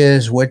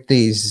shortages, what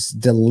these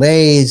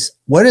delays,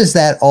 what does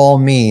that all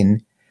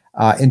mean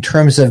in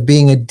terms of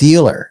being a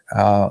dealer?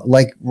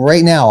 Like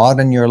right now out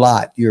on your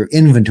lot, your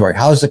inventory,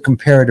 how does it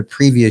compare to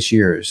previous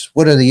years?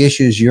 What are the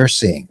issues you're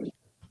seeing?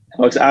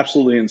 Oh, it's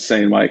absolutely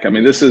insane, Mike. I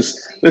mean, this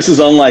is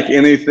unlike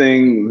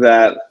anything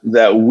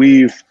that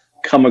we've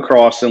come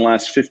across in the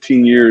last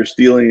 15 years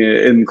dealing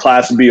in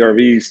Class B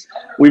RVs.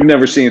 We've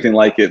never seen anything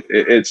like it.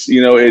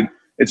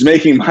 It's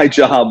making my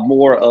job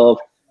more of,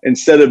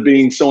 instead of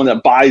being someone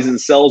that buys and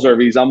sells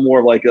RVs, I'm more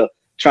of like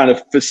trying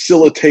to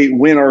facilitate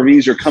when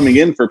RVs are coming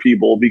in for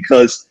people,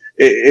 because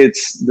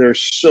there's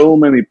so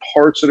many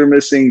parts that are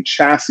missing,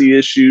 chassis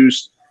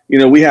issues.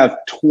 We have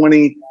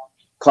 20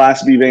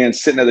 Class B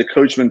vans sitting at the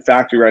Coachman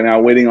factory right now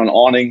waiting on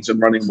awnings and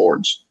running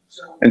boards.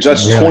 And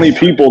just 20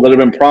 people that have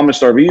been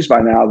promised RVs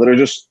by now that are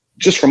just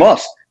from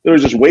us. They're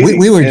just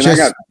waiting. I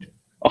got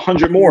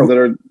 100 more that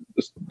are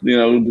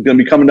going to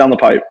be coming down the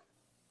pipe.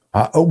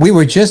 We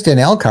were just in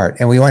Elkhart,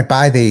 and we went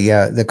by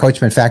the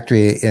Coachman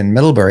factory in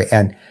Middlebury,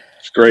 and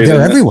it's great.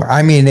 They're everywhere.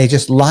 I mean, they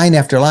just line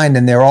after line,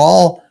 and they're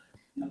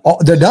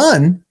they're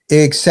done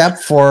except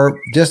for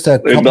just a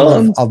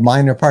couple of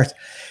minor parts.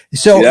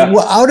 So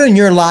out on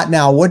your lot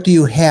now, what do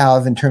you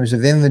have in terms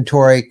of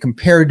inventory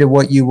compared to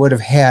what you would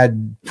have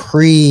had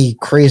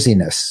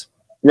pre-craziness?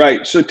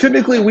 Right. So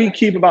typically we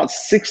keep about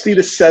 60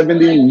 to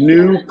 70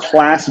 new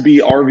Class B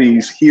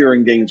RVs here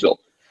in Gainesville,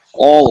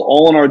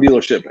 all in our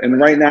dealership.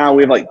 And right now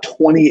we have like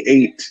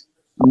 28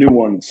 new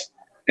ones.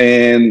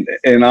 And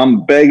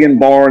I'm begging,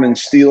 borrowing, and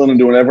stealing and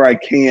doing whatever I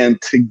can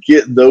to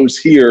get those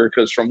here,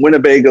 because from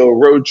Winnebago,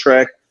 Road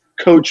Trek,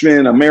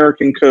 Coachman,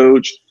 American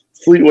Coach,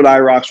 Fleetwood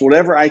IROX,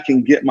 whatever I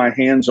can get my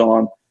hands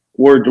on,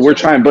 we're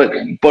trying, but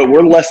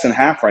we're less than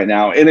half right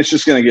now, and it's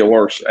just going to get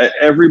worse.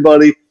 Every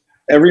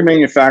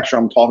manufacturer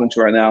I'm talking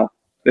to right now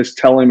is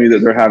telling me that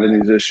they're having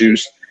these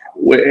issues,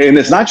 and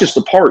it's not just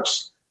the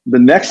parts. The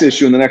next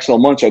issue in the next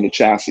 12 months are the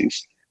chassis.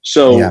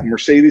 So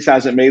Mercedes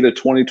hasn't made a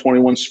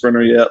 2021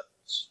 Sprinter yet.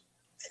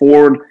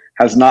 Ford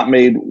has not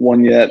made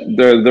one yet.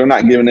 They're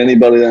not giving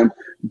anybody them.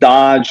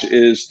 Dodge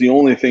is the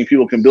only thing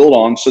people can build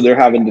on, so they're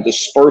having to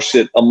disperse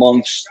it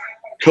amongst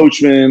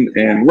Coachman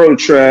and Road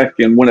Trek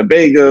and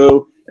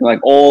Winnebago and like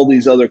all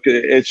these other.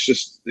 It's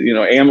just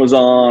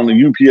Amazon,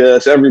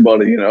 UPS,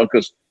 everybody,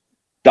 because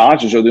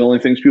Dodges are the only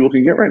things people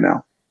can get right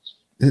now.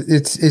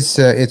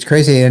 It's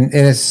crazy, and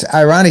it's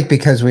ironic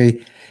because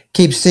we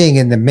keep seeing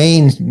in the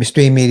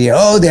mainstream media,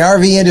 the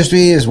RV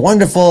industry is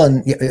wonderful,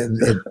 and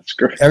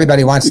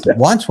everybody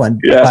wants one.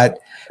 Yeah. But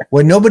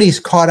what nobody's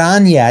caught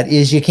on yet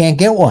is you can't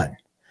get one.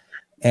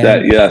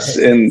 And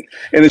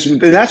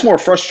that's more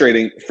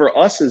frustrating for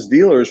us as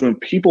dealers when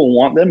people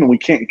want them and we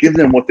can't give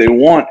them what they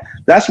want.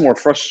 That's more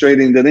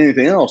frustrating than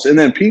anything else. And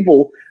then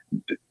people,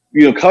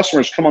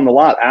 customers come on the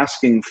lot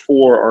asking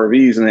for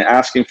RVs and they're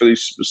asking for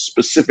these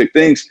specific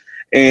things,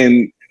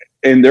 and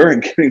they're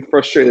getting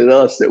frustrated at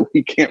us that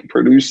we can't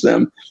produce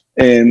them.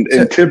 And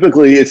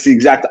typically it's the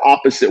exact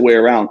opposite way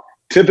around.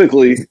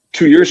 Typically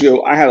 2 years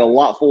ago, I had a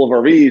lot full of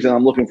RVs and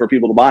I'm looking for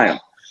people to buy them.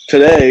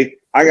 Today,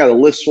 I got a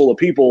list full of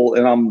people,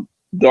 and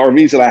the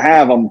RVs that I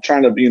have, I'm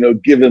trying to,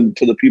 give them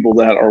to the people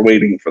that are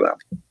waiting for them.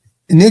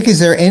 Nick, is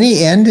there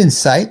any end in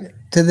sight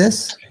to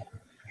this?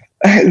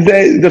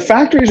 The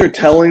factories are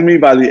telling me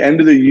by the end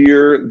of the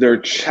year, their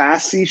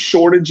chassis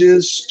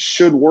shortages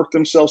should work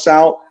themselves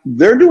out.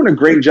 They're doing a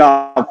great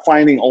job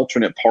finding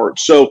alternate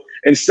parts. So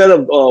instead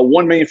of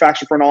one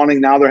manufacturer for an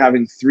awning, now they're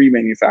having 3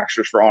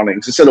 manufacturers for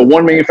awnings. Instead of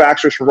 1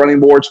 manufacturer for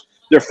running boards,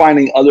 they're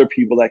finding other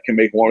people that can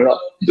make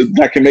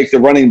the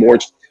running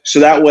boards. So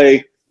that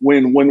way,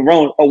 when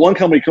one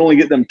company can only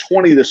get them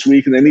 20 this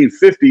week and they need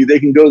 50, they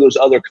can go to those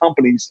other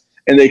companies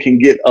and they can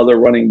get other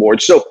running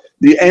boards. So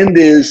the end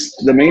is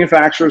the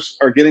manufacturers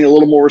are getting a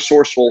little more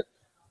resourceful.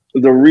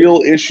 The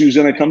real issue is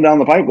going to come down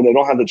the pipe when they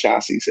don't have the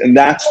chassis, and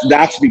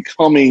that's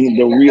becoming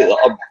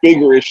a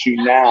bigger issue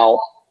now,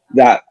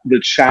 that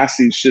the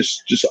chassis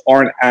just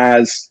aren't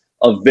as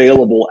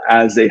available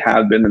as they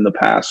have been in the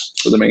past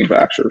for the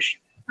manufacturers.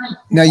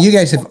 Now, you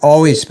guys have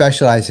always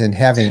specialized in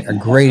having a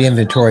great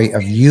inventory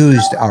of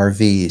used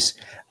RVs.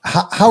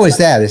 How is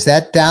that? Is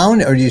that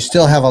down, or do you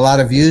still have a lot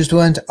of used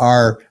ones?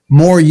 Are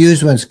more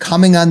used ones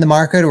coming on the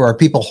market, or are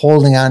people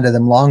holding on to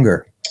them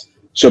longer?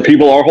 So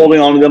people are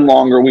holding on to them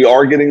longer. We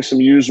are getting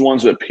some used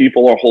ones, but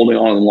people are holding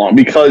on to them long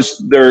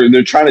because they're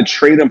trying to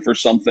trade them for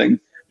something,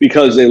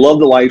 because they love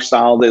the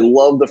lifestyle. They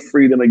love the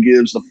freedom it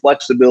gives, the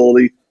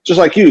flexibility. Just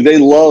like you, they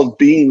love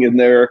being in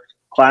their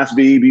Class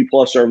B, B+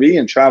 RV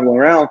and traveling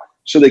around.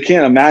 So they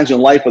can't imagine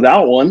life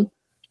without one.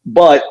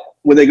 But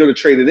when they go to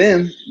trade it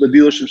in, the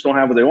dealerships don't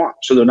have what they want.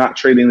 So they're not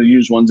trading the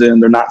used ones in.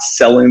 They're not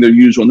selling their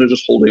used one. They're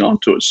just holding on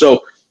to it.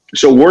 So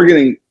we're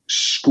getting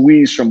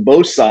squeezed from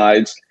both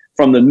sides.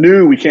 From the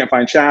new, we can't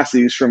find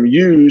chassis. From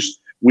used,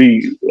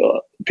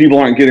 people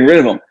aren't getting rid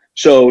of them.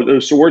 So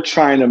we're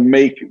trying to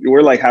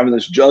we're like having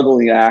this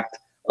juggling act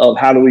of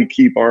how do we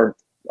keep our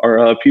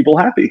people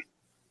happy.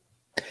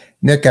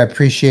 Nick, I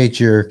appreciate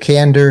your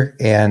candor,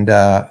 and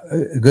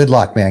good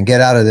luck, man.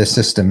 Get out of this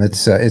system.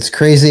 It's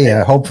crazy.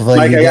 Hopefully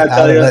Mike, you get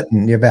out of it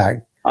and you're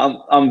back.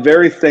 I'm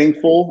very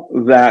thankful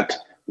that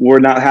we're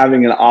not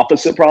having an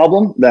opposite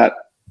problem, that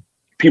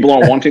people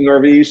aren't wanting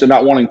RVs. They're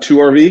not wanting to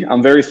RV.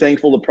 I'm very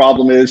thankful. The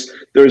problem is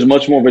there's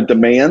much more of a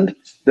demand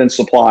than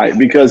supply,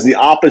 because the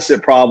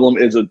opposite problem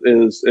is a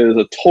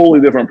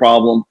totally different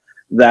problem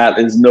that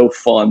is no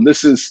fun.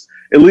 This is,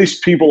 at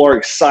least people are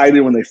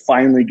excited when they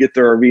finally get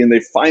their RV and they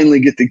finally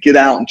get to get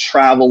out and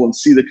travel and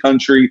see the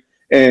country.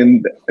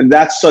 And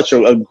that's such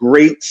a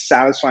great,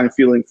 satisfying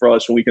feeling for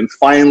us when we can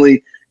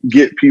finally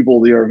get people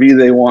the RV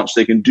they want so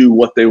they can do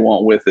what they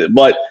want with it.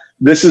 But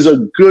this is a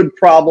good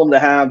problem to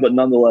have, but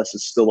nonetheless,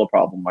 it's still a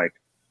problem, Mike.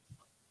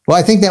 Well,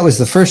 I think that was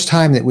the first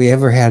time that we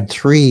ever had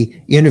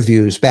 3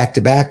 interviews back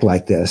to back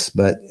like this,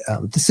 but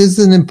this is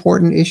an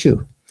important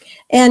issue.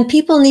 And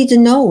people need to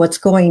know what's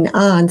going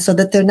on so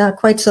that they're not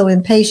quite so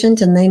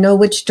impatient and they know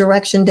which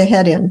direction to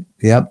head in.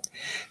 Yep.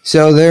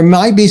 So there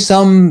might be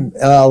some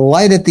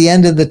light at the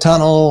end of the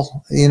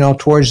tunnel,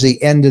 towards the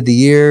end of the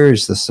year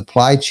as the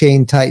supply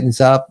chain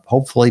tightens up.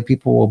 Hopefully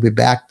people will be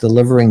back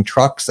delivering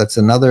trucks. That's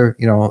another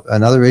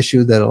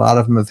issue that a lot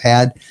of them have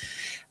had.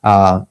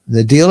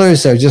 The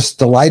dealers are just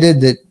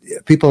delighted that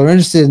people are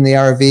interested in the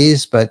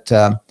RVs, but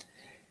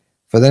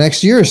for the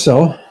next year or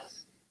so,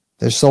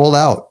 they're sold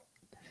out.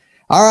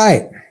 All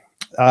right.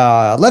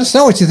 Let us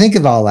know what you think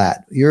of all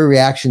that, your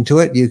reaction to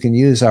it. You can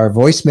use our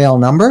voicemail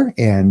number,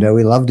 and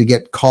we love to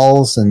get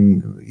calls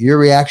and your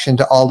reaction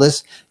to all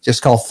this.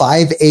 Just call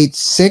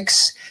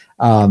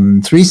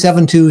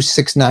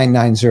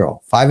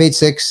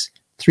 586-372-6990.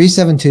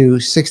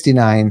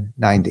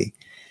 586-372-6990.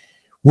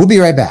 We'll be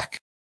right back.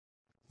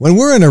 When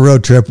we're on a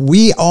road trip,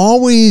 we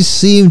always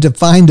seem to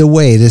find a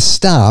way to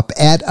stop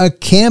at a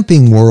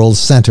Camping World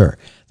center.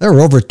 There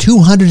are over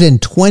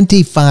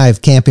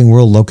 225 Camping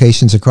World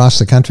locations across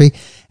the country,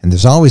 and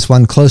there's always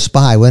one close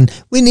by when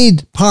we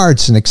need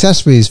parts and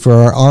accessories for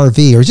our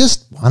RV or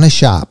just want to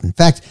shop. In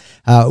fact,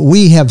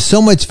 we have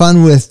so much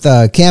fun with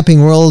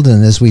Camping World,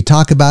 and as we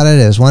talk about it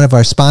as one of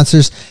our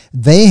sponsors,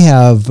 they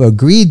have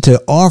agreed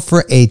to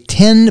offer a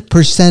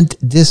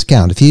 10%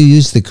 discount if you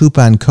use the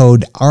coupon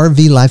code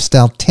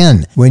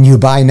RVLifestyle10 when you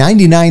buy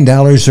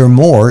 $99 or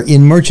more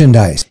in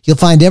merchandise. You'll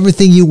find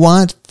everything you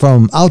want,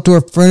 from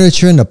outdoor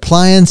furniture and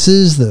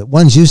appliances, the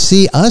ones you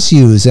see us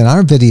use in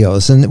our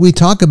videos and that we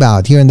talk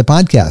about here in the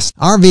podcast.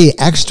 RV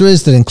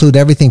extras that include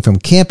everything from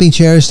camping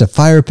chairs to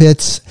fire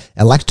pits,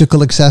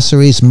 electrical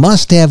accessories,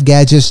 must-have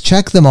gadgets.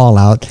 Check them all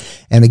out.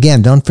 And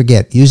again, don't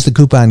forget, use the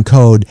coupon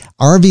code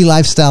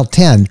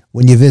RVLifestyle10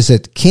 when you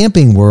visit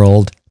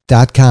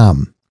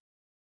campingworld.com.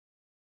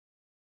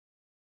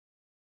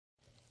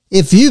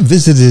 If you've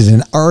visited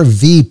an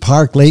RV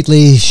park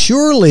lately,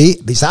 surely,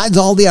 besides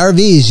all the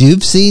RVs,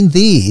 you've seen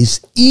these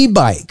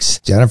e-bikes.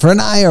 Jennifer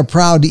and I are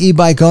proud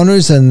e-bike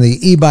owners, and the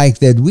e-bike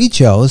that we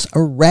chose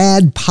are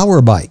Rad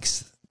Power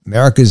Bikes,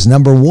 America's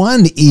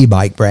 #1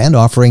 e-bike brand,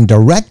 offering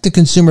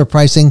direct-to-consumer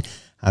pricing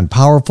on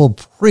powerful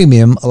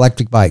premium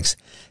electric bikes.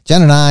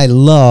 Jen and I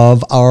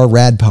love our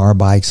Rad Power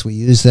Bikes. We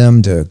use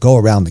them to go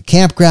around the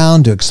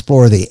campground, to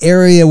explore the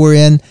area we're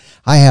in.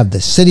 I have the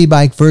city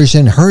bike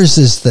version. Hers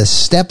is the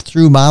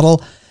step-through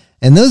model.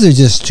 And those are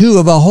just 2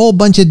 of a whole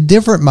bunch of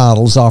different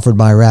models offered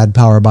by Rad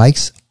Power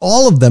Bikes.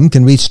 All of them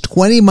can reach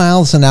 20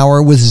 miles an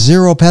hour with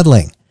 0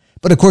 pedaling.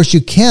 But of course, you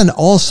can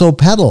also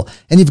pedal,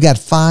 and you've got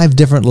 5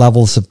 different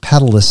levels of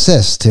pedal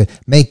assist to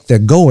make the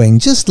going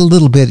just a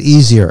little bit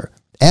easier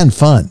and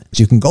fun.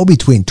 You can go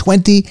between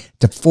 20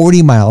 to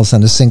 40 miles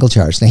on a single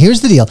charge. Now,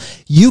 here's the deal.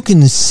 You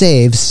can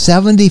save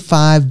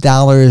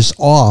 $75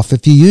 off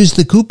if you use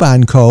the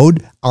coupon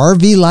code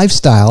RV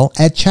Lifestyle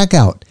at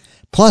checkout.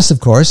 Plus, of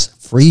course,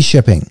 free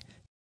shipping.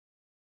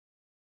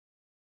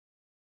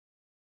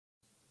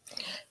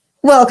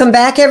 Welcome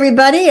back,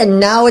 everybody. And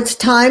now it's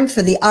time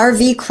for the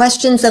RV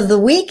questions of the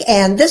week.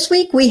 And this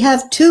week we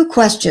have 2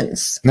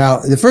 questions. Now,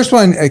 the first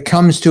one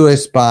comes to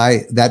us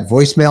by that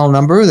voicemail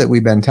number that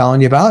we've been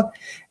telling you about.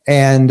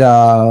 And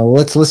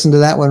let's listen to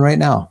that one right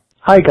now.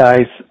 Hi,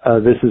 guys.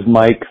 This is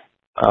Mike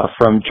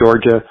from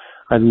Georgia.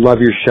 I love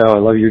your show. I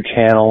love your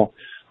channel.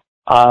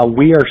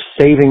 We are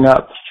saving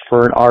up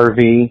for an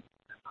RV.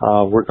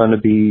 We're going to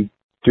be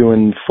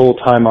doing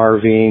full-time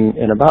RVing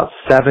in about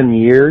 7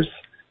 years.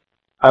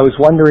 I was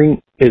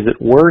wondering, is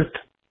it worth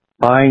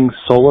buying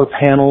solar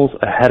panels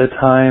ahead of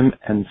time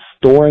and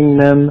storing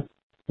them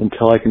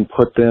until I can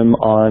put them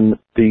on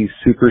the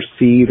Super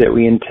C that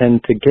we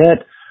intend to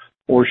get?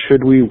 Or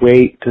should we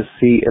wait to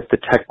see if the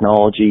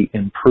technology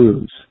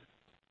improves?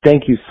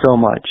 Thank you so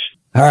much.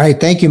 All right.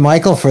 Thank you,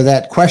 Michael, for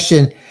that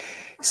question.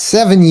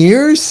 7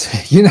 years?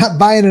 You're not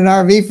buying an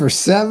RV for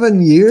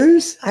 7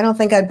 years? I don't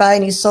think I'd buy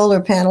any solar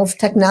panels.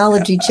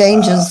 Technology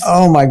changes.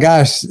 Oh my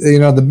gosh. You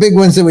know, the big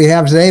ones that we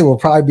have today will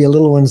probably be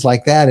little ones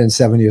like that in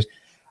 7 years.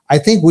 I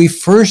think we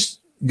first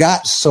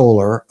got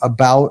solar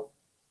about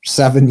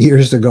 7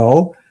 years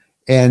ago,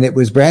 and it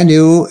was brand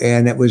new,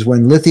 and it was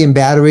when lithium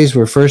batteries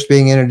were first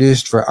being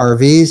introduced for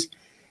RVs.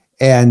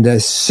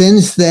 And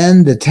since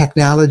then, the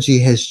technology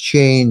has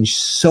changed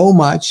so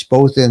much,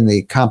 both in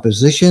the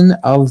composition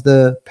of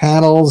the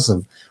panels,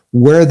 of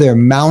where they're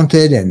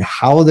mounted and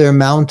how they're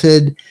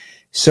mounted.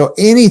 So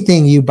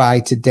anything you buy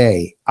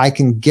today, I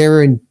can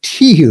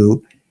guarantee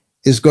you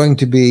is going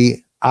to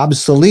be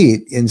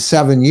obsolete in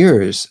 7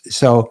 years.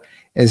 So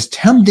as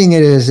tempting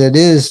as it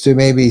is to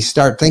maybe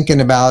start thinking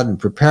about and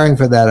preparing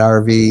for that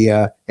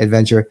RV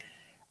adventure,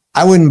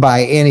 I wouldn't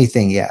buy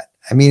anything yet.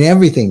 I mean,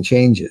 everything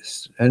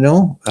changes, you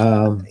know?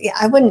 Yeah,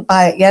 I wouldn't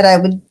buy it yet.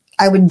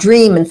 I would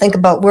dream and think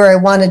about where I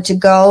wanted to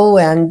go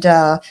and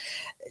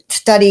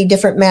study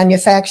different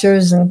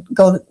manufacturers and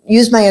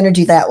use my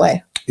energy that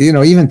way. You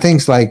know, even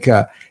things like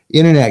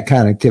internet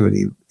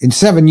connectivity. In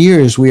 7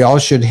 years, we all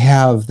should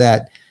have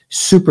that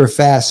super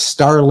fast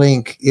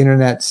Starlink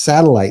internet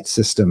satellite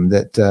system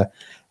that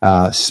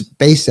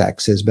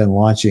SpaceX has been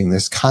launching,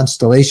 this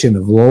constellation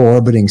of low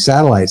orbiting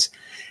satellites.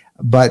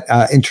 But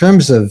in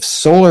terms of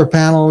solar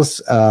panels,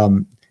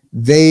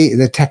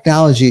 the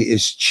technology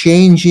is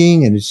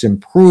changing and it's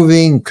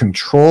improving.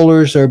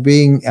 Controllers are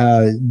being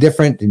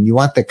different, and you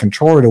want the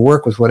controller to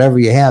work with whatever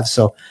you have.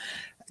 So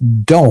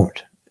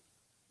don't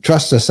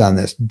trust us on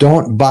this.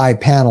 Don't buy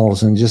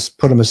panels and just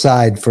put them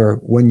aside for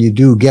when you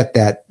do get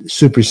that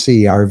Super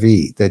C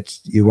RV that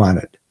you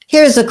wanted.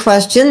 Here's a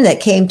question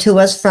that came to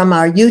us from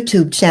our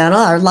YouTube channel,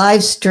 our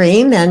live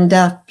stream, and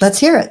let's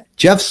hear it.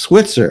 Jeff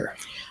Switzer.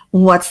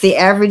 What's the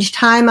average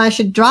time I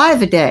should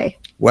drive a day?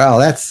 Well,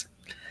 that's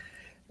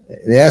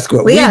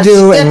what we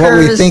do and what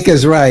we think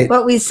is right.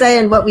 What we say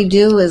and what we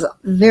do is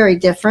very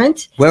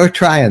different. Well, we're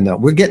trying, though.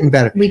 We're getting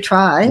better. We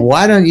try.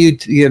 Why don't you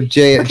give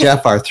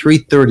Jeff our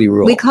 330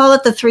 rule? We call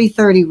it the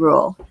 330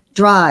 rule.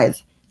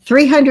 Drive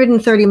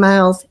 330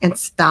 miles and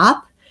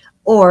stop,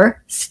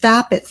 or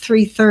stop at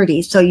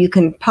 330 so you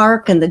can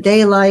park in the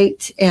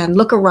daylight and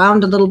look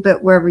around a little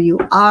bit wherever you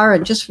are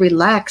and just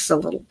relax a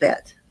little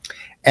bit.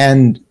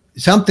 And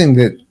something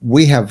that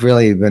we have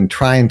really been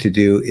trying to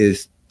do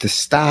is to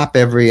stop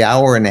every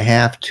hour and a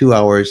half, 2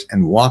 hours,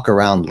 and walk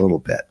around a little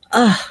bit.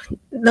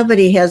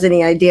 Nobody has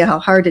any idea how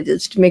hard it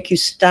is to make you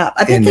stop.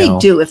 I bet they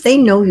do. If they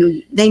know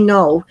you, they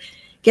know.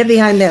 Get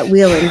behind that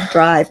wheel and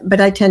drive.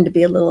 But I tend to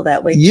be a little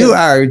that way, too. You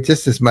are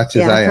just as much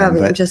as I am.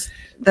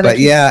 But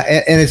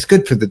yeah, and it's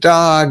good for the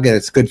dog, and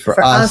it's good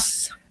for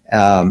us.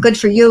 Good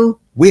for you.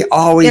 We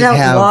always get out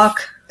and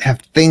walk. Have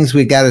things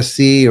we got to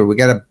see, or we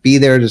got to be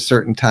there at a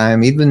certain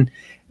time. Even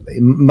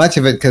much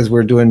of it because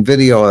we're doing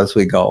video as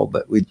we go.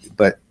 But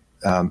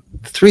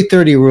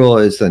 330 rule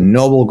is a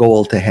noble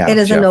goal to have. It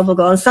is, Jeff. A noble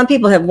goal. And some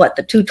people have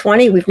the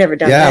 220. We've never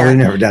done that. Yeah, we've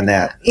never done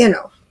that. You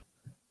know.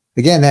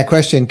 Again, that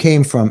question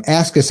came from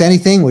Ask Us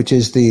Anything, which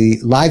is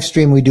the live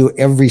stream we do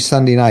every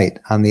Sunday night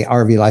on the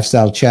RV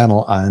Lifestyle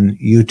channel on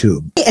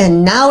YouTube.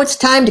 And now it's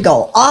time to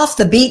go off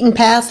the beaten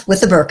path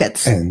with the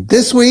Burketts. And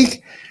this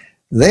week,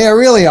 they are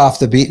really off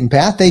the beaten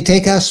path. They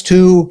take us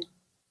to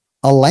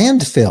a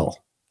landfill.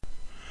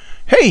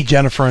 Hey,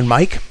 Jennifer and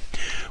Mike.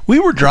 We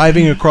were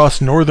driving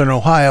across northern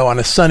Ohio on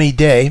a sunny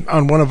day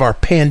on one of our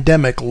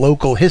pandemic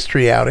local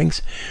history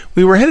outings.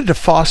 We were headed to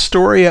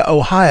Fostoria,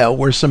 Ohio,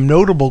 where some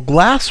notable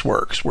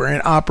glassworks were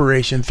in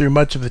operation through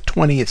much of the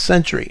 20th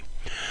century.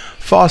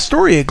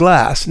 Fostoria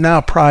glass,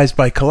 now prized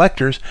by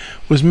collectors,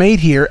 was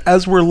made here,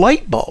 as were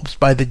light bulbs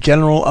by the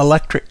General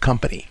Electric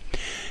Company.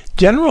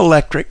 General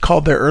Electric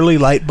called their early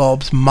light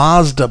bulbs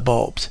Mazda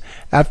bulbs,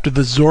 after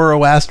the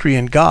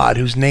Zoroastrian god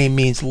whose name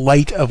means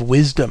light of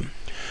wisdom.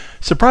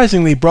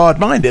 Surprisingly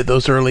broad-minded,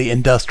 those early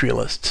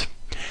industrialists.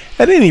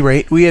 At any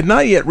rate, we had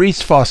not yet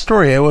reached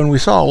Fostoria when we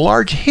saw a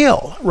large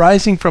hill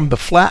rising from the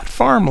flat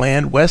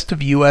farmland west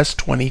of US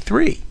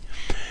 23.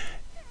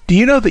 Do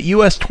you know that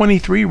US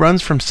 23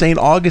 runs from St.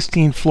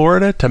 Augustine,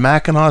 Florida to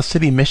Mackinac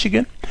City,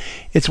 Michigan?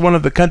 It's one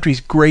of the country's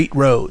great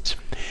roads.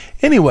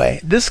 Anyway,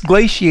 this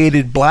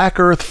glaciated black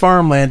earth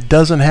farmland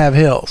doesn't have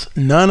hills,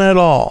 none at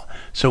all,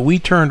 so we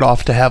turned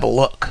off to have a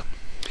look.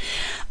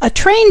 A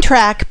train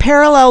track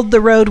paralleled the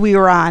road we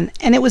were on,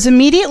 and it was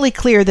immediately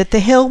clear that the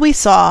hill we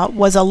saw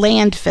was a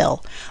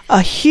landfill,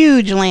 a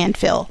huge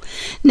landfill.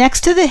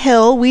 Next to the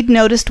hill we'd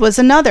noticed was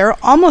another,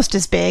 almost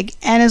as big,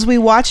 and as we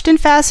watched in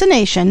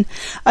fascination,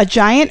 a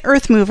giant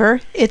earth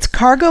mover, its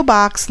cargo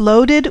box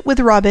loaded with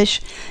rubbish,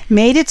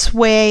 made its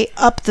way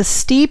up the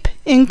steep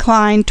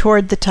incline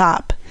toward the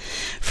top.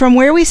 From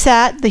where we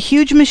sat, the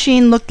huge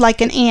machine looked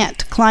like an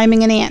ant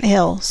climbing an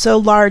anthill, so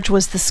large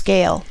was the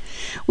scale.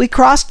 We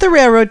crossed the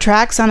railroad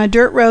tracks on a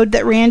dirt road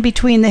that ran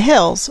between the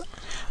hills,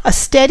 a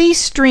steady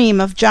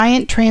stream of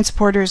giant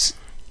transporters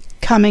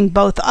coming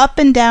both up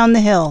and down the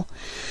hill.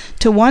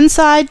 To one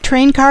side,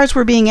 train cars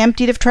were being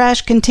emptied of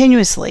trash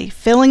continuously,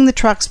 filling the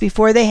trucks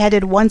before they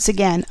headed once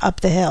again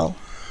up the hill.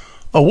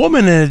 A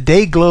woman in a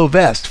day-glow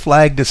vest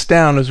flagged us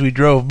down as we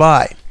drove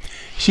by.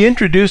 She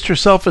introduced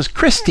herself as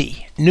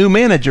Christy, new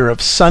manager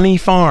of Sunny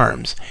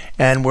Farms,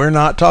 and we're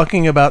not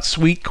talking about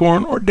sweet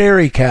corn or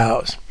dairy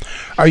cows.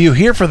 Are you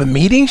here for the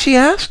meeting, she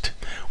asked.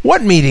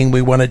 What meeting,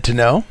 we wanted to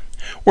know.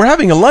 We're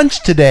having a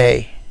lunch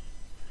today.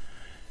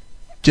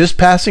 Just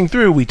passing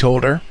through, we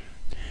told her,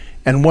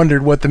 and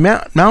wondered what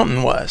the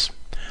mountain was.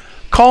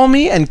 Call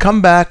me and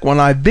come back when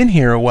I've been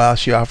here a while,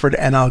 she offered,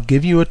 and I'll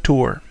give you a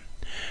tour.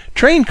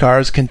 Train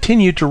cars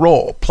continued to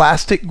roll.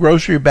 Plastic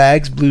grocery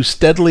bags blew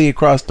steadily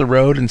across the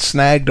road and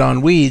snagged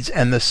on weeds,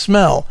 and the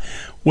smell,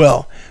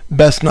 well,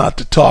 best not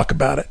to talk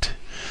about it.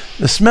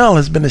 The smell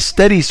has been a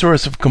steady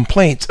source of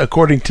complaints,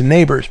 according to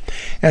neighbors,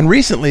 and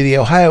recently the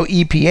Ohio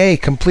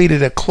EPA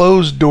completed a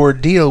closed-door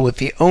deal with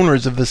the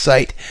owners of the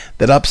site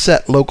that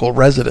upset local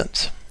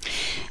residents.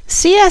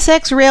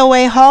 CSX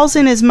Railway hauls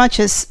in as much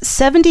as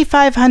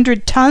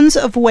 7,500 tons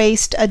of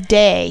waste a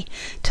day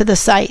to the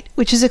site,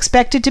 which is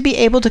expected to be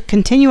able to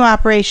continue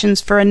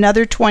operations for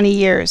another 20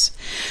 years.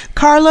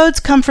 Carloads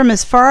come from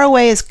as far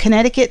away as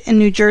Connecticut and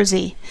New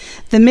Jersey.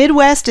 The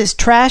Midwest is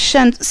trash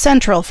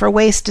central for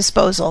waste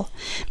disposal.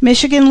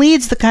 Michigan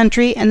leads the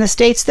country, and the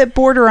states that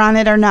border on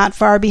it are not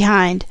far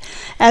behind.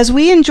 As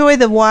we enjoy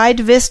the wide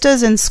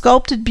vistas and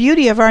sculpted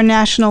beauty of our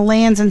national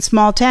lands and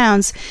small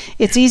towns,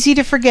 it's easy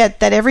to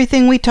forget that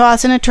everything we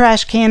toss in a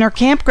trash can or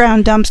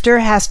campground dumpster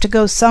has to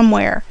go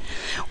somewhere.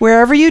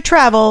 Wherever you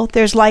travel,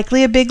 there's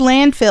likely a big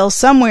landfill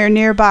somewhere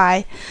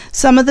nearby.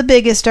 Some of the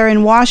biggest are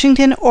in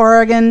Washington,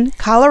 Oregon,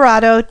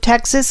 Colorado,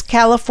 Texas,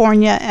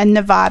 California, and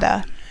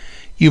Nevada.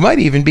 You might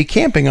even be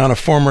camping on a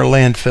former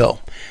landfill.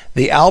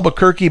 The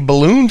Albuquerque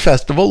Balloon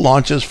Festival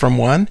launches from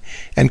one,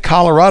 and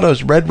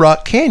Colorado's Red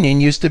Rock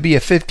Canyon used to be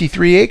a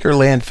 53-acre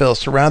landfill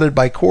surrounded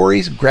by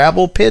quarries,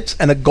 gravel pits,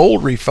 and a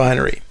gold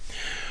refinery.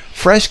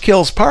 Fresh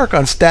Kills Park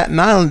on Staten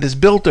Island is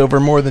built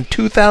over more than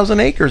 2,000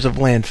 acres of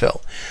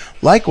landfill.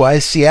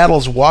 Likewise,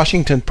 Seattle's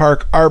Washington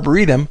Park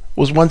Arboretum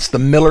was once the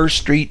Miller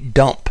Street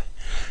dump.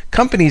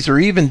 Companies are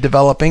even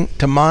developing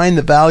to mine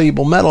the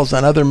valuable metals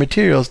and other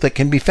materials that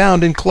can be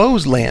found in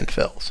closed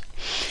landfills.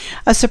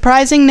 A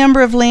surprising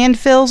number of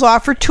landfills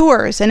offer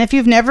tours, and if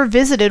you've never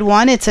visited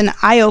one, it's an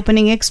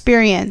eye-opening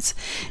experience.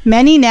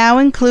 Many now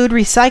include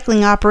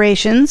recycling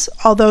operations,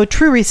 although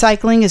true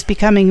recycling is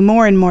becoming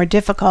more and more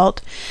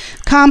difficult,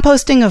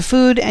 composting of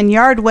food and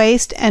yard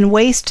waste, and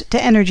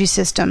waste-to-energy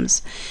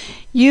systems.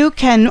 You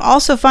can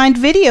also find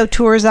video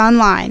tours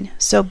online,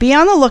 so be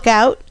on the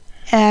lookout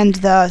and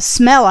the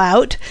smell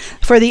out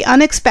for the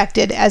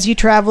unexpected as you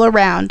travel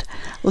around.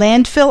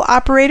 Landfill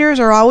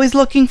operators are always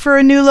looking for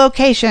a new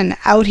location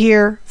out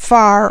here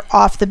far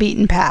off the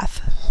beaten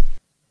path.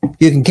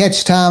 You can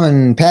catch Tom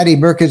and Patty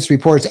Burkett's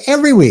reports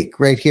every week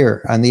right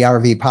here on the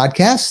RV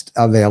Podcast,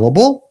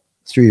 available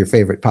through your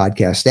favorite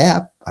podcast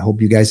app. I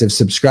hope you guys have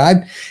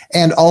subscribed,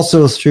 and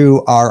also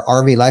through our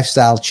RV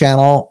Lifestyle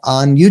channel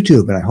on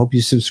YouTube. And I hope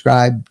you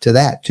subscribe to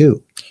that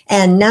too.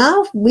 And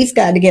now we've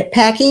got to get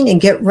packing and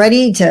get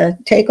ready to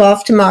take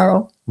off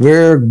tomorrow.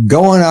 We're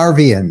going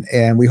RVing,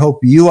 and we hope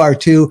you are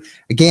too.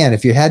 Again,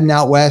 if you're heading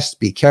out west,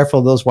 be careful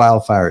of those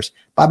wildfires.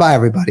 Bye-bye,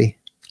 everybody.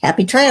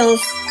 Happy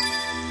trails.